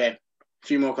 Okay. A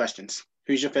few more questions.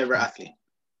 Who's your favorite athlete?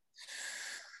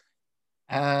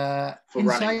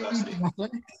 Inside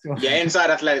athletics.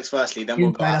 Inside athletics firstly, then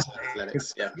we'll go outside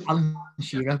athletics. Yeah. Alan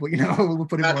Shearer, but we'll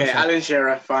put him on. Okay, Alan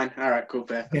Shearer, fine. All right, cool,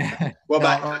 fair. Yeah. What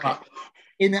about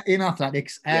in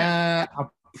athletics? I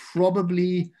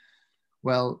probably,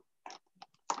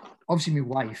 obviously my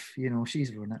wife,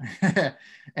 she's a runner.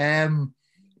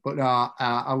 But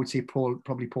I would say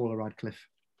probably Paula Radcliffe.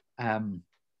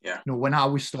 When I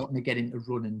was starting to get into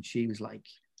running, she was like,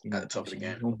 at the top of the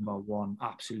game. Number one,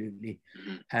 absolutely.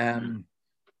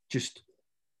 Just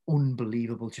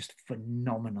unbelievable, just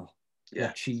phenomenal.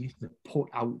 What she used to put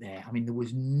out there. I mean, there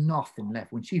was nothing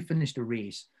left. When she finished a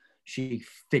race, she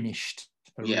finished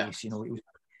a race. It was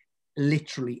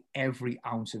literally every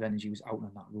ounce of energy was out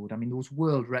on that road. I mean, those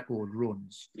world record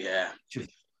runs. Yeah.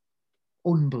 Just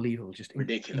unbelievable, just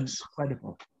ridiculous.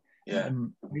 Incredible. Yeah.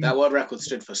 That world record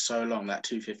stood for so long, that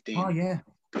 2:15. Oh, yeah.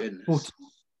 Goodness. But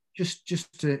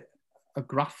just a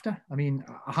grafter. I mean,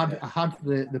 I had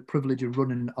the privilege of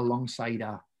running alongside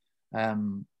her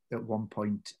at one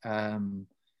point.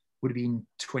 Would have been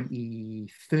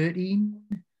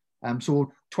 2013.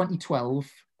 So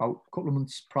 2012, about a couple of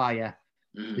months prior,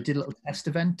 they did a little test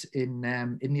event in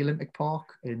the Olympic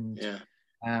Park, and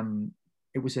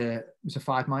it was a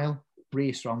 5 mile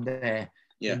race around there.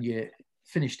 Yeah. And you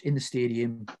finished in the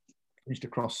stadium, finished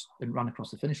across and ran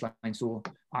across the finish line. So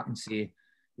I can say,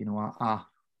 you know,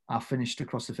 I finished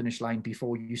across the finish line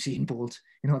before Usain Bolt,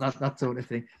 you know, that sort of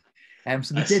thing.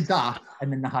 So they did that,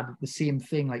 and then they had the same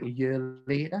thing like a year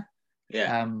later.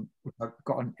 Yeah. I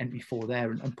got an entry for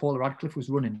there, and Paula Radcliffe was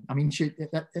running. I mean, she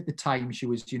at the time she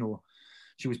was, you know,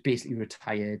 she was basically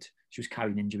retired. She was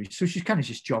carrying injuries, so she's kind of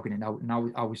just jogging it out. And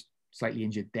I was slightly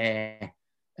injured there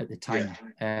at the time.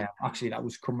 Yeah. Actually, that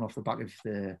was coming off the back of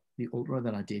the ultra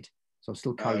that I did, so I was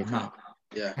still carrying that.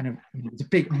 Yeah. Kind of, you know, it's a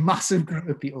big, massive group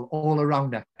of people all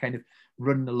around her, kind of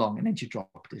running along, and then she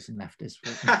dropped us and left us.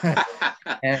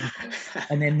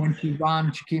 And then when she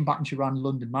came back and she ran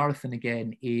London Marathon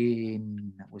again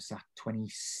in, was that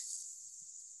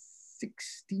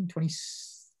 2016,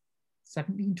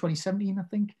 2017, I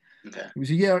think. Okay. It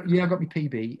was a year I got my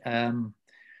PB.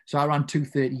 So I ran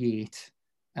 2:38.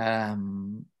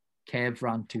 Kev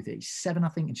ran 2:37, I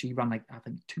think, and she ran like, I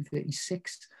think,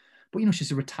 2:36. But, you know,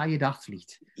 she's a retired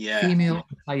athlete, female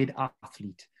retired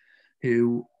athlete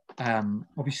who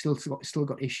obviously still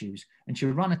got issues. And she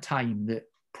ran a time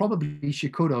that probably she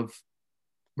could have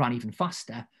ran even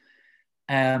faster,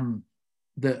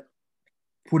 that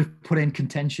would have put in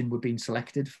contention with being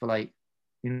selected for, like,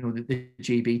 you know, the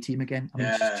GB team again. I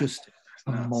mean, she's just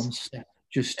a monster.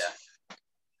 Just,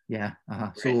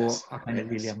 So I kind of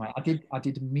really admire. I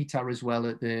did meet her as well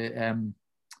at the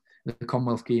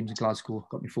Commonwealth Games in Glasgow.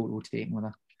 Got my photo taken with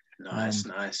her. Nice.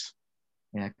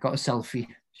 Yeah, got a selfie.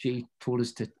 She told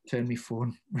us to turn my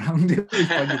phone around.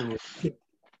 It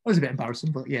was a bit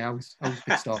embarrassing, but yeah, I was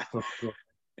pissed off. But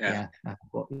yeah,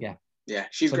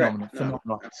 she's phenomenal. Great.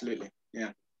 No, absolutely.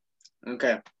 Yeah.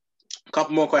 Okay. A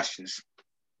couple more questions.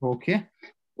 Okay.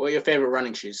 What are your favorite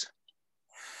running shoes?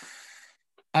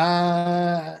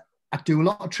 I do a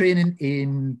lot of training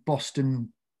in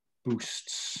Boston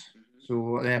Boosts.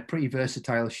 So they're a pretty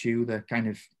versatile shoe. They're kind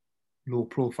of low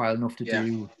profile enough to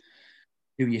do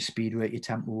your speed rate, your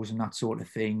tempos and that sort of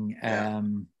thing.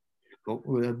 But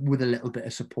with a little bit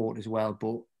of support as well.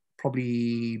 But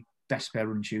probably best pair of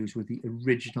running shoes with the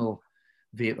original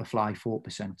Vaporfly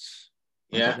 4%.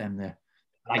 I got them there.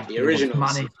 Like the original.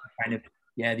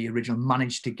 The original,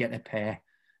 managed to get a pair.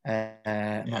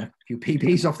 And a few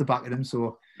PBs off the back of them.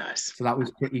 So nice. So that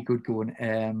was pretty good going.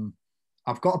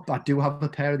 I do have a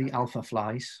pair of the Alpha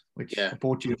Flies, which I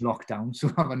bought during lockdown,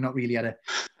 so I've not really had an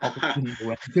opportunity to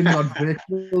wear. Did an odd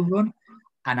virtual run,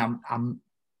 and I'm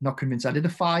not convinced. I did a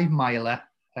 5 miler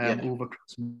over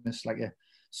Christmas, like a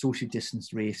social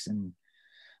distance race, and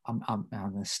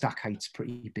the stack height's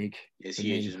pretty big. It's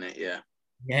huge, isn't it? Yeah.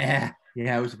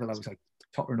 I was like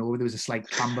tottering over. There was a slight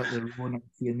camber to the run. I'm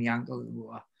feeling the ankle.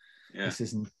 Yeah. This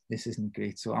isn't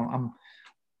great. So I'm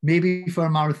maybe for a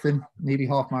marathon, maybe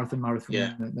half marathon,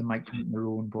 they might come in their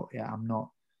own. But yeah, I'm not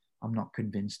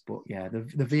convinced. But yeah,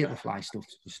 the Vaporfly stuff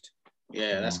is just.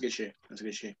 Yeah, that's a good shoe.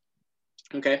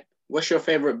 Okay, what's your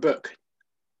favorite book?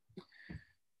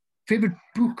 Favorite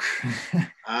book?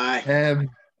 Aye.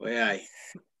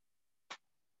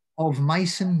 Of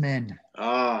Mice and Men.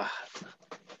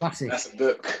 Classic. That's a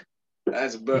book.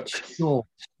 It's short.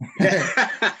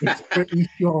 It's pretty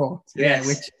short. Yes. Yeah,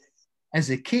 which as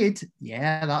a kid,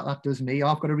 that does me.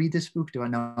 I've got to read this book. Do I?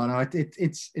 No.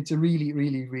 It's a really,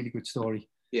 really, really good story.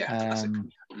 Yeah.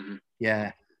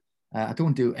 Yeah. I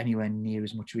don't do anywhere near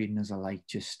as much reading as I like.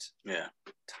 Just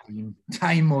time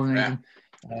more than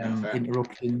anything.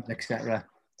 Interruptions, etc.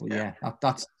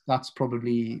 But that's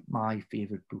probably my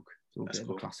favorite book. So a bit of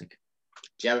a classic.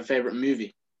 Do you have a favorite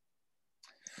movie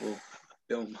or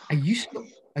film? I used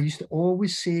to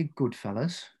always say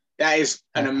Goodfellas. That is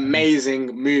an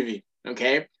amazing movie.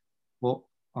 Okay. Well,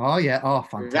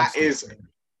 fantastic. That is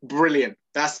brilliant.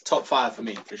 That's top 5 for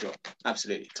me for sure.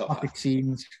 Absolutely top 5.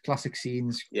 Classic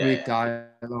scenes, great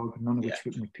dialogue. None of which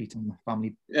we can repeat on the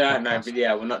family. Yeah, podcast. No,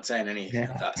 but we're not saying anything.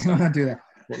 Yeah, we're not do that.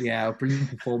 But brilliant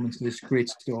performances, great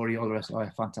story, all the rest.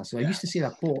 Fantastic. I used to see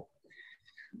that, but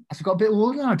as I got a bit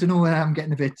older, I don't know where I'm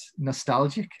getting a bit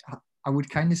nostalgic. I would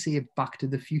kind of say Back to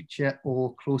the Future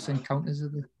or Close Encounters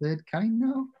of the Third Kind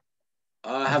now.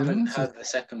 I haven't heard the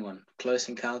second one. Close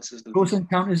Encounters of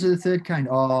the Third Kind.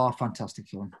 Oh, fantastic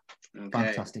film. Okay.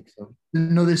 Fantastic film.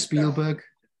 Another Spielberg.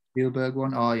 Spielberg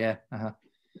one. Oh yeah,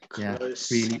 yeah,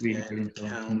 Close really brilliant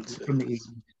film from the 80s.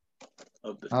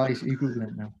 Of the Oh, you're googling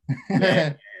it now.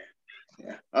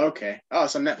 Yeah. Okay. Oh,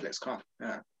 it's on Netflix. Come on.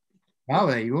 Yeah. Oh,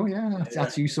 there you go. Yeah,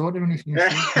 that's you sorted when you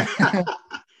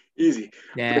Easy.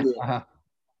 Yeah,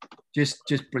 just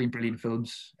brilliant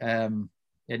films. And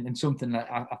something that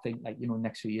I think, like,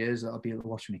 next few years I'll be able to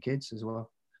watch with my kids as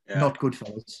well. Yeah. Not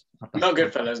Goodfellas. Not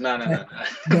Goodfellas. No.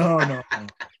 No.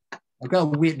 I've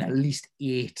got to wait at least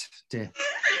 8 to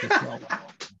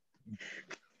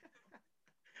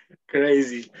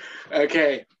Crazy.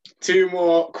 Okay. 2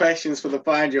 more questions for the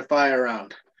Find Your Fire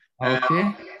round.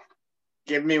 Okay.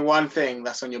 Give me one thing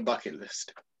that's on your bucket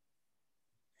list.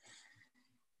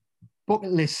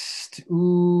 Bucket list.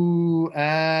 Ooh.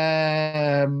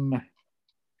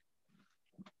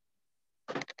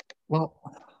 Well,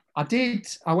 I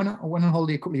went on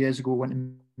holiday a couple of years ago. Went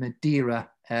to Madeira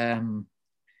and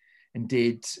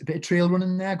did a bit of trail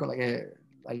running there. Got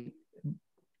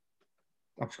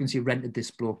I was going to say rented this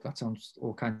bloke. That sounds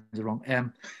all kinds of wrong. It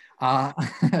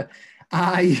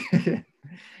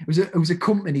was a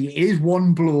company. It is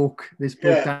one bloke. This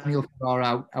bloke Daniel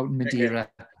Farrar out in Madeira,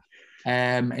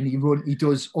 and he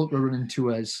does ultra running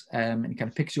tours. And he kind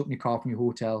of picks you up in your car from your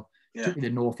hotel. Took me to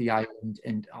North of the island,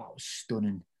 and it was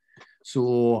stunning.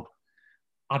 So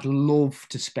I'd love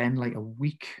to spend like a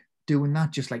week doing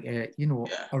that, just like a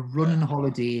running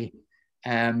holiday,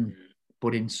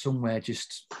 but in somewhere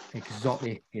just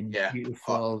exotic and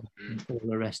beautiful and all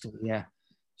the rest of it. Yeah,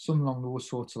 something along those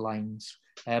sorts of lines.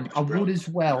 I would as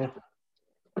well.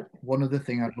 One other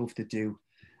thing I'd love to do,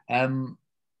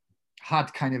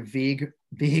 had kind of vague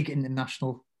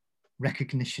international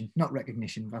recognition. Not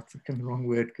recognition, that's kind of the wrong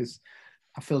word, because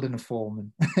I filled in a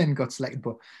form and got selected.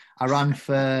 But I ran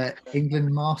for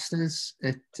England Masters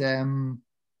at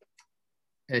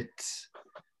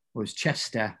was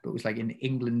Chester, but it was like in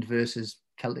England versus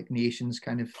Celtic Nations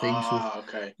kind of thing.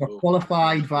 Okay. Got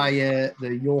qualified via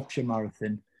the Yorkshire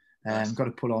Marathon. Got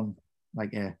to put on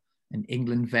like an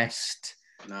England vest.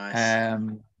 Nice.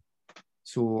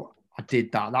 So I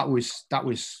did that. That was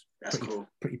cool.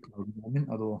 Pretty proud moment.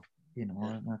 Although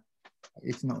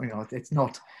it's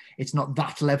not it's not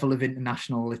that level of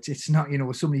international. It's not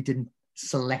somebody didn't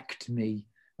select me.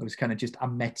 I was kind of just I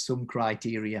met some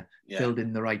criteria, filled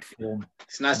in the right form.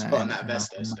 It's nice to put on that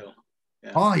vest though still.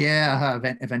 Yeah. Oh yeah,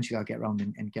 eventually I'll get around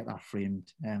and get that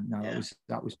framed.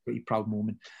 That was a pretty proud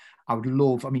moment. I would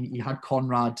love. I mean, you had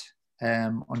Conrad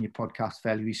on your podcast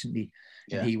fairly recently,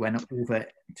 and he went over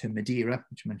to Madeira,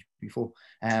 which I mentioned before,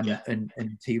 and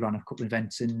he ran a couple of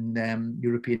events in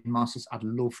European Masters. I'd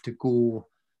love to go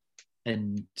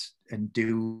and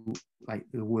do like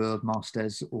the World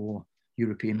Masters or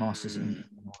European Masters and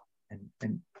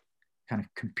kind of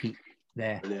compete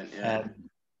there. Brilliant,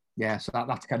 so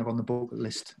that's kind of on the bucket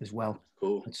list as well.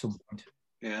 Cool. At some point.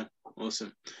 Yeah,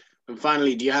 awesome. And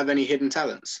finally, do you have any hidden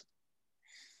talents?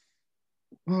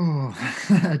 Oh,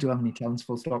 I do have any talents,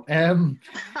 full stop. I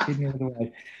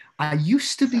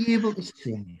used to be able to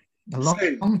sing a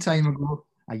long time ago.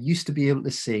 I used to be able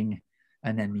to sing,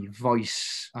 and then my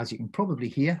voice, as you can probably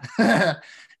hear,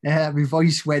 my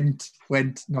voice went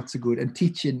not so good, and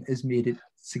teaching has made it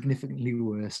significantly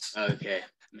worse. Okay.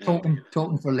 Talking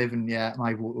for a living,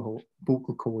 my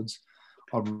vocal cords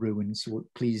are ruined. So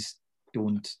please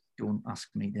don't ask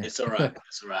me that. It's all right.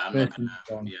 It's all right. I'm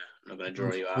not gonna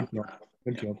draw you out.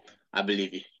 Good job. I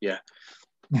believe you.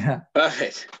 Yeah.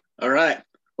 Perfect. All right.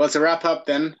 Well, to wrap up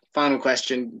then, final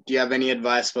question. Do you have any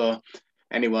advice for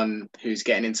anyone who's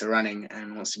getting into running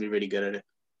and wants to be really good at it?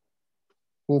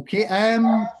 Okay.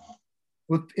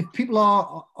 Well, if people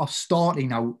are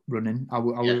starting out running, I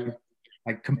would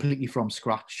like completely from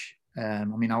scratch. I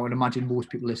mean, I would imagine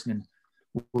most people listening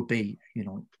will be,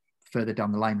 further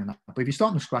down the line than that. But if you're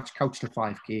starting from scratch, couch to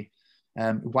 5K.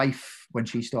 Wife, when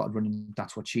she started running,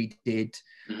 that's what she did.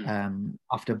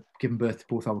 After giving birth to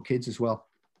both our kids as well,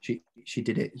 she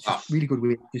did it. It's just a really good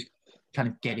way to just kind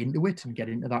of get into it and get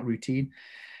into that routine.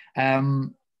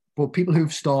 But people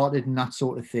who've started and that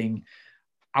sort of thing,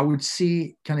 I would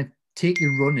say kind of take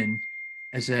your running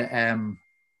as a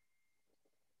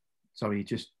sorry,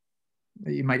 just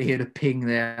you might hear a ping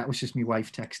there. That was just my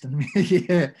wife texting me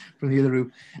from the other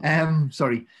room.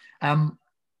 Sorry.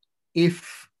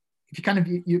 If you kind of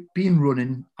you've been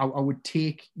running, I would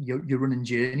take your running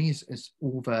journeys as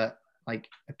over like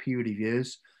a period of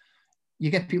years. You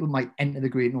get people who might enter the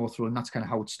Great North Run. That's kind of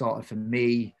how it started for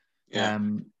me. Yeah.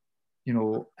 And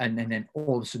then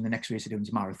all of a sudden the next race you're doing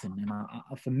is marathon.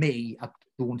 And for me, I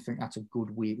don't think that's a good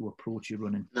way to approach your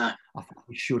running. No. I think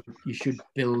you should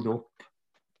build up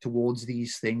towards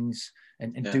these things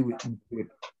and do it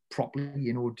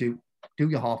properly. do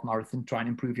your half marathon, try and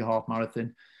improve your half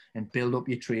marathon and build up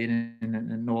your training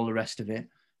and all the rest of it.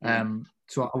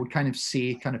 So I would kind of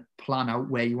plan out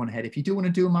where you want to head. If you do want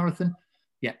to do a marathon,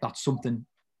 yeah, that's something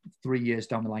 3 years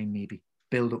down the line, maybe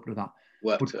build up to that.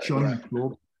 But join a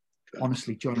club.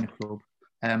 Honestly, join a club.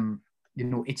 You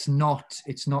know, it's not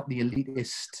the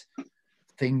elitist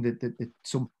thing that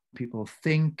some people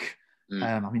think.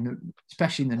 I mean,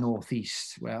 especially in the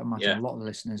Northeast, where I imagine a lot of the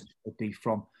listeners would be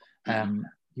from.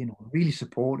 You know, really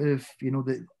supportive. You know,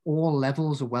 that all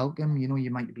levels are welcome. You know,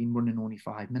 you might have been running only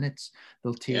 5 minutes.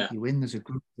 They'll take you in. There's a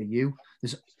group for you.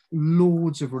 There's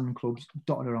loads of running clubs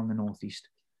dotted around the Northeast.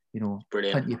 You know,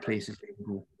 plenty of places you can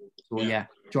go. So yeah,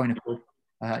 join a club.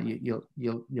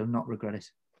 You'll not regret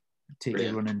it. Take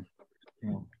your running, you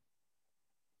know,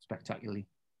 spectacularly.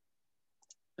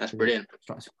 That's brilliant.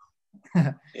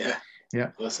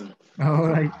 Yeah. Awesome. All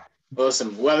right.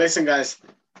 Awesome. Well, listen, guys,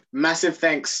 massive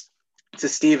thanks to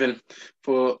Stephen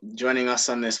for joining us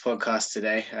on this podcast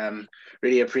today.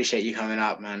 Really appreciate you coming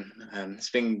out, man. It's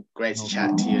been great to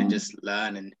chat to you and just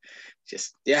learn and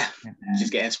just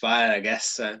get inspired, I guess.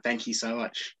 So thank you so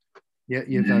much. Yeah,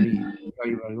 you're very,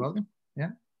 very, very welcome.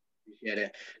 Yeah. Appreciate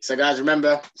it. So guys,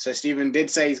 remember, so Stephen did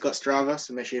say he's got Strava,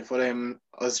 so make sure you follow him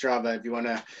on Strava if you want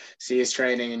to see his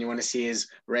training and you want to see his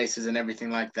races and everything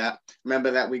like that.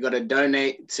 Remember that we got to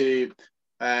donate to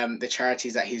the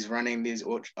charities that he's running these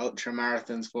ultra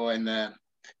marathons for in the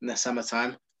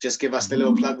summertime. Just give us the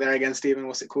little plug there again, Stephen.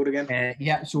 What's it called again?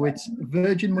 So it's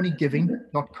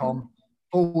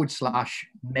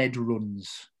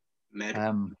virginmoneygiving.com/medruns.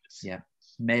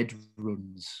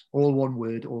 Medruns. All one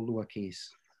word, all lowercase.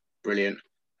 Brilliant.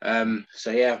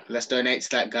 So yeah, let's donate to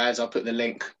that, guys. I'll put the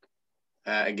link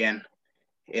again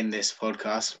in this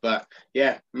podcast. But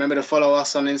yeah, remember to follow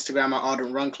us on Instagram at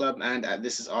Ardent Run Club and at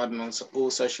This Is Ardent on all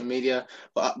social media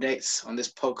for updates on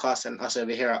this podcast and us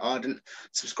over here at Ardent.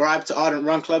 Subscribe to Ardent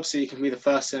Run Club so you can be the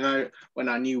first to know when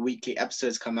our new weekly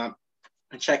episodes come up.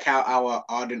 And check out our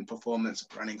Ardent Performance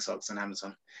running socks on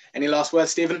Amazon. Any last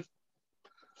words, Stephen?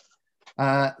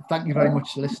 Thank you very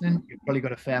much for listening. You've probably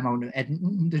got a fair amount of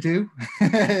editing to do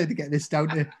to get this down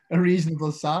to a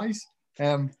reasonable size.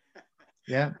 But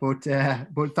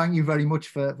thank you very much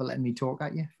for letting me talk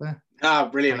at you.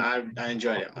 Brilliant. I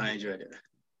enjoyed it.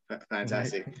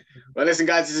 Fantastic. Right. Well, listen,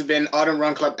 guys, this has been Ardent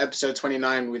Run Club episode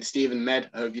 29 with Stephen Med.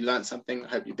 I hope you learned something. I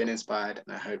hope you've been inspired,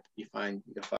 and I hope you find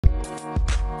your fun.